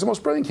mean my kid is the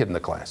most brilliant kid in the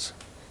class.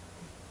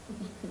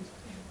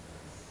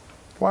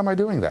 Why am I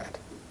doing that?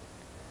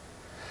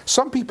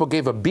 Some people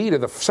gave a B to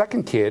the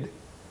second kid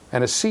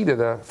and a C to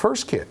the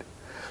first kid.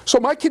 So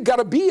my kid got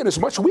a B and is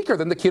much weaker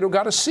than the kid who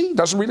got a C.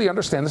 Doesn't really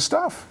understand the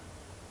stuff.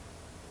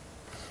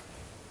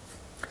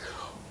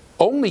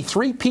 Only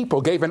 3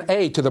 people gave an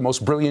A to the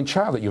most brilliant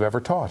child that you've ever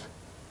taught.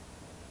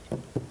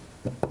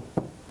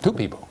 2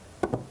 people.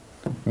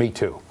 Me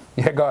too.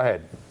 Yeah, go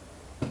ahead.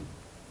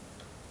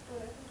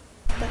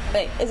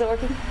 Wait, is it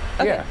working?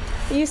 Okay. Yeah.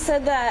 You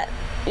said that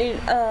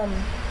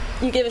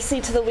you give a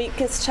C to the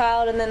weakest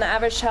child, and then the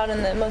average child,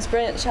 and the most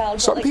brilliant child.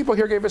 Some people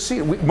here gave a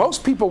C.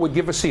 Most people would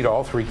give a C to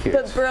all 3 kids.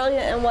 But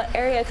brilliant in what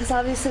area? Because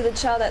obviously the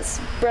child that's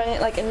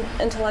brilliant, like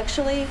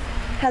intellectually,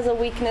 has a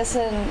weakness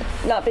in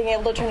not being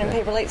able to turn in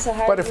paper late. So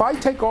how? But if I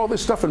take all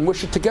this stuff and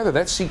mush it together,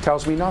 that C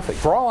tells me nothing.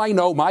 For all I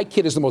know, my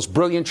kid is the most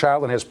brilliant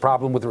child and has a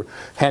problem with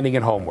handing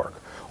in homework.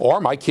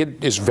 Or my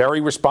kid is very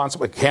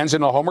responsible, hands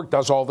in the homework,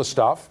 does all the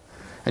stuff,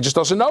 and just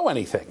doesn't know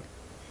anything.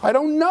 I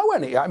don't know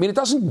any. I mean, it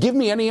doesn't give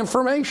me any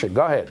information.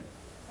 Go ahead.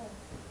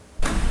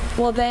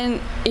 Well,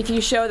 then, if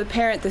you show the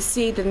parent the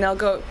C, then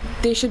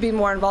they should be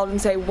more involved and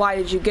say, why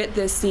did you get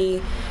this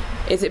C?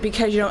 Is it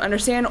because you don't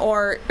understand,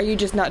 or are you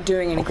just not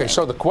doing anything? Okay,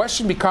 so the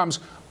question becomes,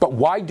 but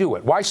why do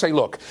it? Why say,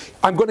 look,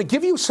 I'm going to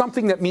give you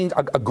something that means,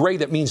 a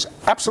grade that means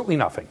absolutely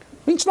nothing.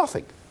 It means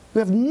nothing. You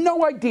have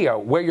no idea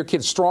where your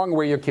kid's strong,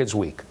 where your kid's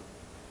weak.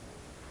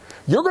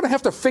 you're going to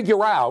have to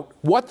figure out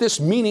what this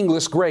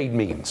meaningless grade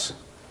means.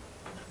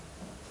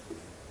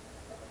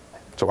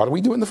 So what do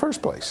we do in the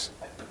first place?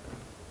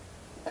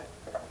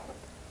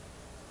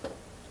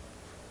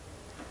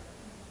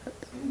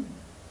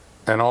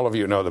 And all of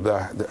you know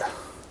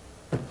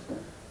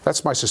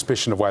that's my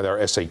suspicion of why there are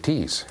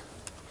SATs.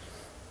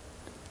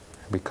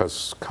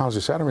 Because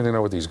colleges say, I don't really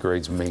know what these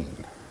grades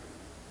mean.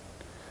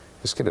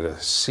 Just get a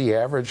C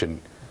average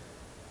and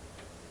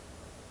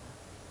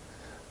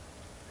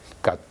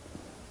got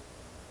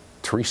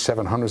 3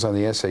 700s on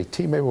the SAT.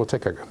 Maybe we'll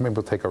take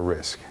a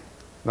risk.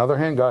 Another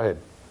hand, go ahead.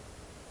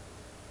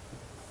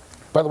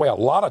 By the way, a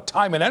lot of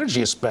time and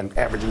energy is spent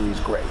averaging these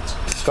grades.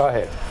 Go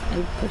ahead.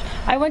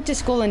 I went to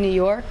school in New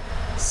York,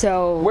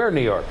 so. Where in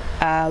New York?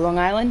 Long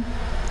Island.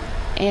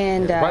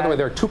 And by the way,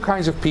 there are two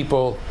kinds of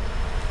people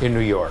in New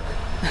York.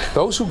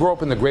 Those who grow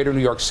up in the greater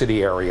New York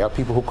City area,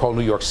 people who call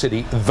New York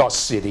City the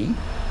city,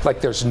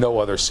 like there's no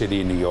other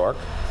city in New York,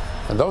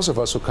 and those of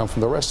us who come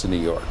from the rest of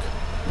New York,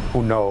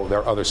 who know there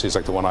are other cities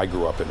like the one I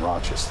grew up in,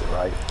 Rochester,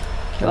 right?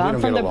 Well,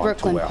 I'm from the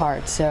Brooklyn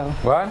part, so.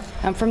 What?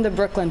 I'm from the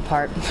Brooklyn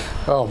part.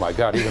 Oh my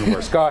God, even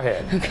worse. Go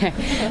ahead. Okay.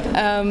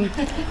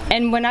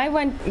 And when I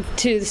went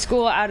to the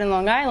school out in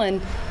Long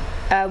Island,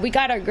 we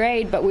got our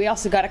grade, but we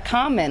also got a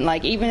comment.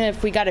 Like, even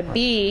if we got a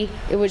B,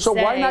 it would say... So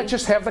why not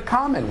just have the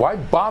comment? Why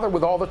bother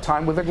with all the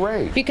time with a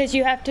grade? Because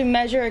you have to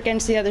measure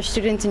against the other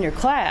students in your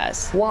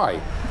class. Why?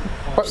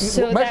 But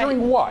so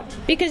measuring what?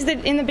 Because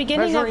in the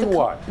beginning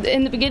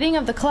in the beginning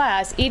of the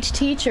class, each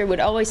teacher would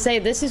always say,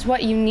 "This is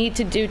what you need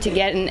to do to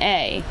get an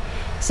A."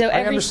 So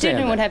every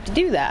student would have to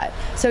do that.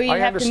 So you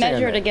have to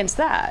measure it against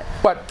that.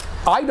 But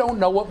I don't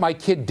know what my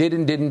kid did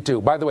and didn't do.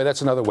 By the way,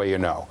 that's another way you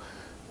know.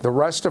 The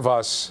rest of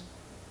us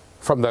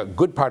from the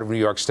good part of New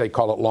York State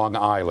call it Long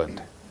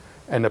Island,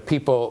 and the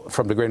people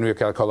from the greater New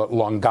York area call it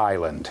Long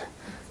Island.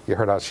 You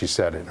heard how she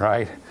said it,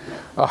 right?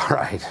 All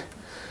right.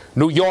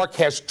 New York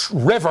has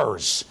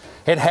rivers.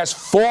 It has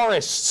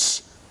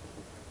forests.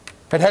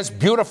 It has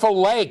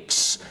beautiful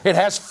lakes. It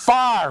has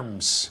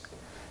farms.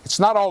 It's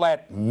not all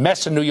that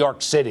mess in New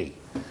York City,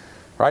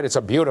 right? It's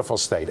a beautiful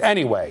state.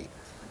 Anyway,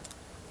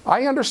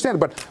 I understand,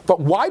 but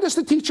why does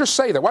the teacher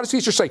say that? Why does the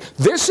teacher say,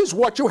 this is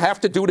what you have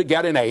to do to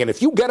get an A, and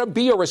if you get a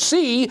B or a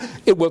C,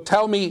 it will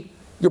tell me,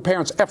 your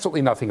parents,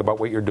 absolutely nothing about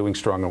what you're doing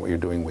strong and what you're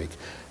doing weak.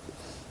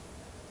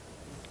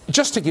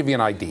 Just to give you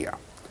an idea,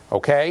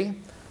 okay?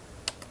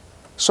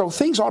 So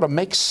things ought to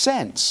make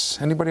sense.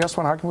 Anybody else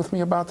want to argue with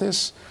me about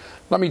this?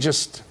 Let me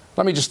just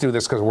do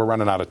this because we're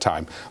running out of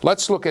time.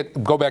 Let's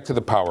go back to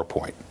the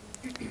PowerPoint.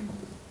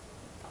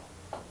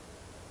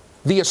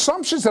 The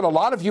assumptions that a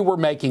lot of you were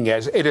making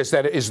is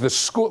the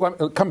school.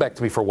 Come back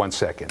to me for 1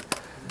 second.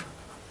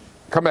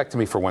 Come back to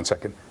me for 1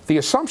 second. The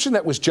assumption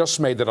that was just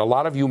made that a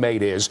lot of you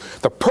made is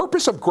the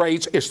purpose of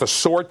grades is to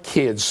sort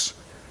kids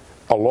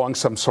along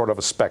some sort of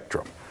a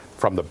spectrum,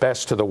 from the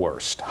best to the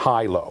worst,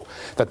 high, low.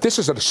 That this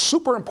is a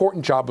super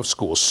important job of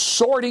schools,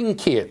 sorting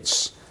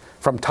kids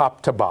from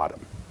top to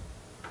bottom.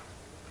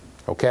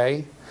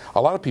 Okay?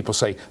 A lot of people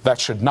say that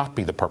should not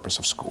be the purpose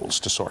of schools,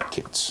 to sort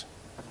kids.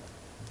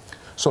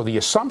 So the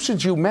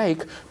assumptions you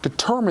make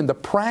determine the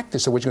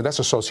practice of which that's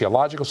a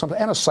sociological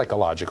assumption and a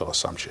psychological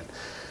assumption.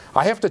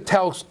 I have to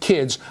tell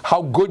kids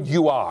how good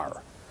you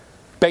are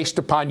based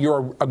upon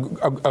your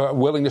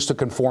willingness to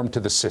conform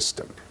to the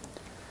system.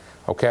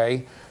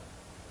 Okay?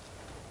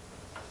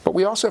 But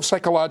we also have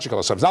psychological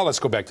assumptions. Now let's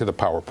go back to the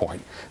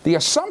PowerPoint. The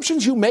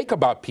assumptions you make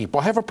about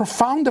people have a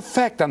profound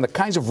effect on the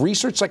kinds of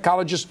research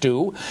psychologists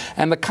do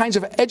and the kinds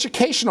of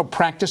educational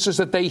practices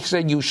that they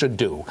say you should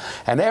do.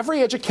 And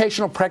every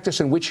educational practice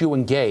in which you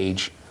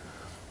engage,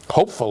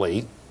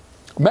 hopefully,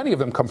 many of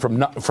them come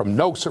from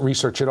no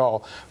research at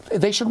all,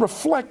 they should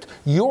reflect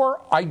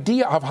your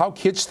idea of how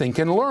kids think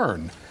and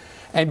learn.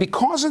 And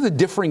because of the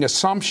differing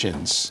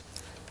assumptions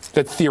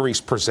that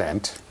theories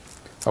present,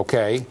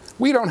 okay,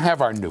 we don't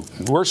have our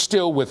Newton. We're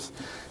still with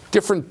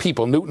different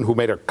people. Newton, who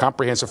made a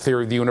comprehensive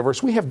theory of the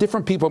universe, we have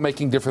different people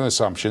making different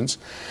assumptions.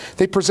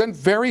 They present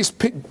various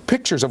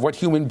pictures of what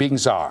human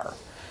beings are.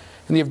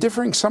 And they have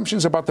differing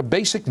assumptions about the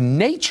basic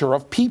nature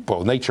of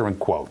people, nature in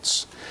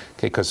quotes,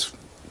 okay, because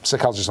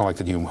psychologists don't like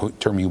the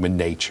term human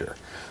nature.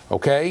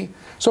 Okay?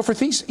 So for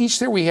each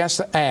theory has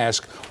to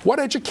ask, what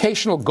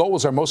educational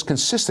goals are most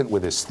consistent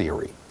with this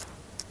theory?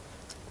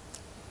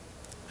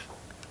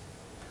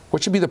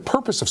 What should be the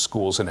purpose of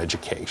schools and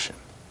education?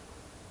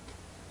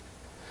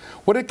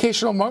 What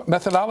educational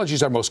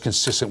methodologies are most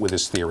consistent with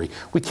this theory?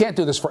 We can't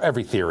do this for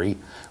every theory,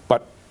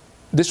 but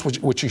this is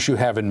what you should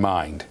have in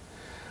mind.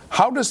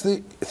 How does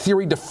the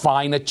theory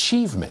define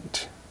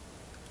achievement?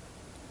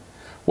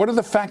 What are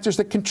the factors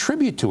that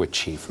contribute to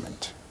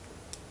achievement?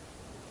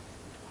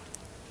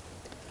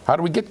 How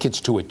do we get kids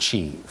to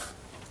achieve?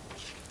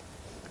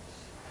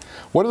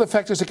 What are the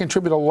factors that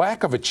contribute to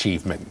lack of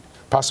achievement,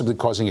 possibly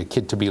causing a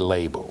kid to be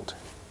labeled?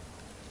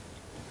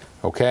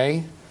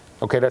 Okay?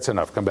 Okay, that's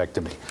enough. Come back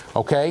to me.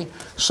 Okay?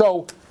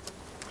 So,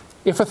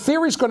 if a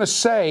theory is going to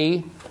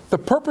say the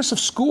purpose of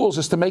schools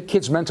is to make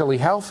kids mentally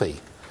healthy,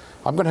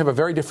 I'm going to have a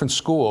very different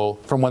school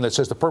from one that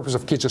says the purpose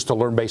of kids is to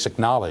learn basic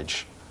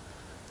knowledge.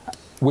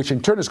 which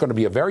in turn is going to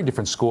be a very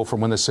different school from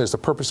when it says the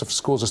purpose of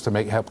schools is to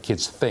help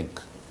kids think.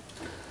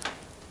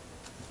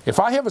 If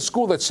I have a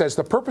school that says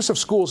the purpose of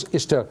schools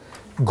is to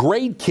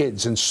grade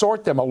kids and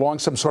sort them along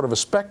some sort of a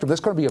spectrum, that's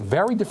going to be a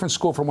very different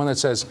school from one that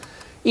says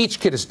each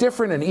kid is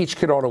different and each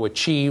kid ought to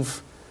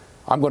achieve.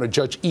 I'm going to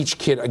judge each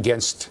kid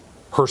against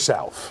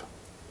herself.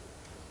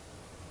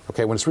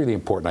 Okay, when it's really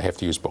important, I have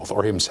to use both,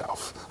 or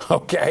himself.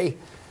 Okay?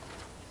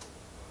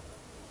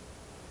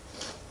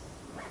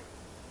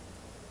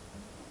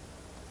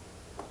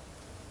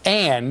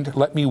 And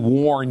let me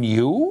warn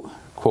you,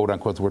 quote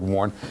unquote the word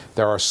warn,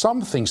 there are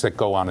some things that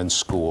go on in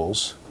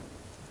schools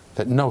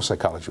that no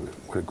psychology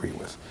would agree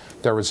with.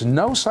 There is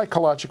no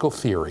psychological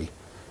theory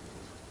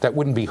that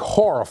wouldn't be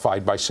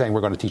horrified by saying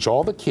we're going to teach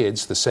all the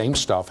kids the same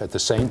stuff at the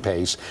same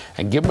pace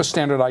and give them a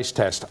standardized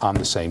test on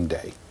the same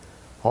day.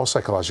 All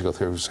psychological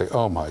theories would say,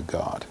 oh my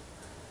God,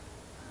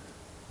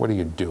 what are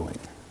you doing?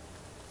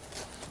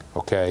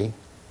 Okay? You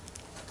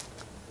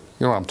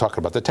know what I'm talking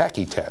about, the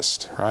tacky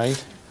test,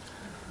 right?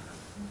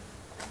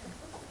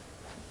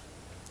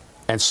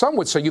 And some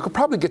would say you could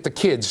probably get the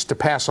kids to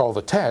pass all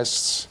the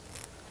tests,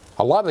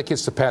 a lot of the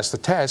kids to pass the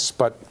tests,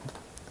 but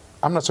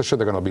I'm not so sure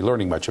they're going to be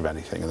learning much of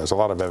anything, and there's a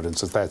lot of evidence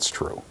that that's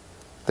true.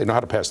 They know how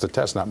to pass the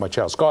test, not much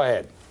else. Go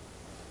ahead.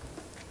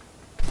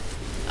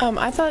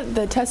 I thought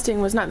the testing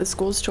was not the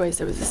school's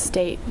choice, it was a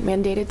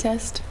state-mandated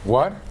test.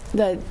 What?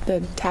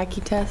 The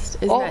tacky test.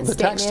 Isn't that the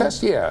tax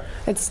test? Yeah.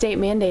 It's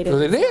state-mandated.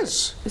 Well, it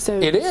is. So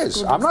it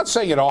is. I'm not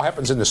saying it all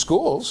happens in the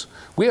schools.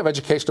 We have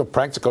educational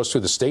practice that goes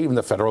through the state and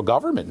the federal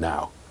government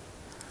now.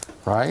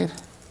 Right?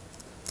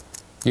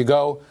 You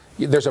go,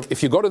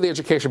 if you go to the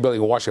education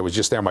building in Washington, I was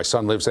just there, my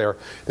son lives there,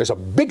 there's a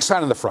big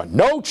sign in the front,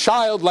 no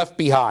child left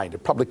behind.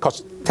 It probably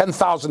costs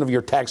 $10,000 of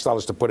your tax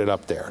dollars to put it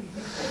up there.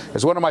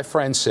 As one of my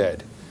friends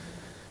said,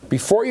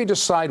 before you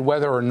decide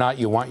whether or not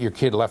you want your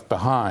kid left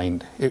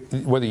behind,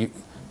 whether you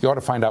ought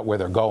to find out where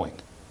they're going.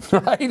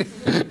 Right?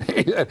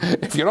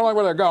 If you don't like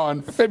where they're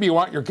going, maybe you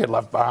want your kid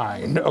left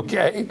behind,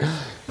 okay?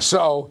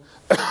 So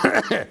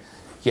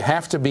you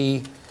have to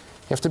be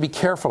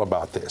careful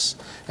about this.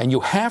 And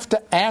you have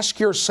to ask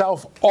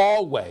yourself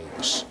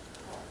always.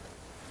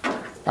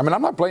 I mean,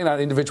 I'm not blaming on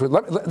individuals.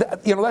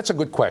 You know, that's a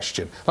good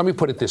question. Let me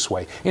put it this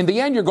way. In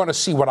the end, you're going to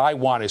see what I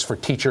want is for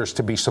teachers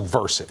to be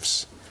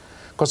subversives.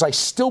 Because I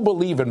still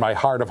believe in my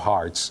heart of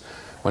hearts,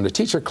 when the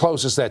teacher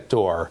closes that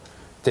door,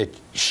 that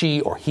she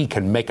or he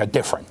can make a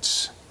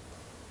difference.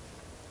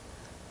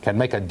 Can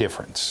make a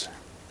difference.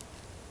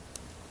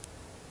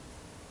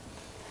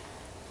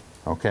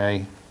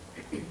 Okay?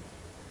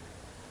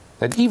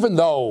 That even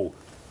though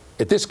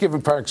at this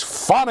given point,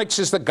 phonics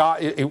is the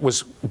God, it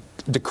was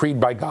decreed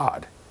by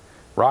God,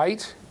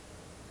 right?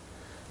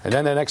 And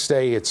then the next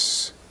day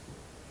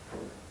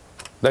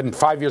then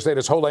 5 years later,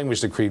 it's whole language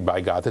decreed by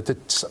God. That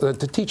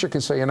the teacher can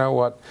say, you know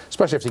what,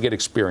 especially if you get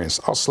experience,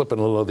 I'll slip in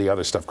a little of the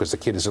other stuff because the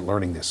kid isn't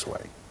learning this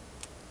way.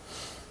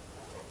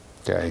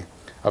 Okay?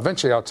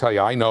 Eventually I'll tell you,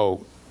 I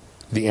know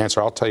the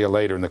answer. I'll tell you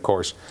later in the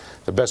course.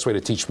 The best way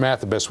to teach math,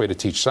 the best way to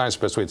teach science,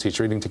 the best way to teach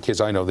reading to kids,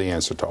 I know the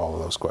answer to all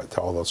of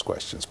those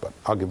questions, but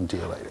I'll give them to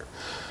you later.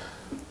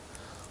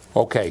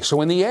 Okay,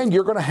 so in the end,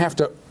 we're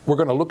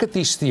going to look at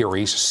these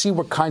theories, see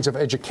what kinds of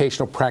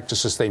educational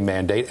practices they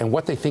mandate, and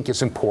what they think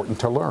is important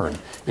to learn.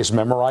 Is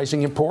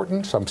memorizing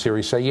important? Some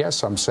theories say yes,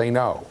 some say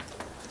no.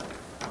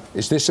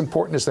 Is this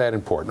important? Is that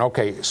important?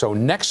 Okay, so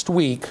next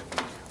week,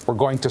 we're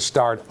going to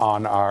start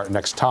on our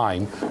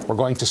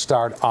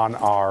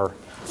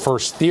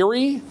first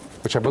theory,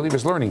 which I believe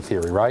is learning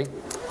theory, right?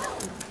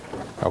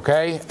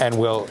 Okay, and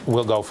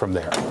we'll go from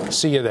there.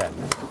 See you then.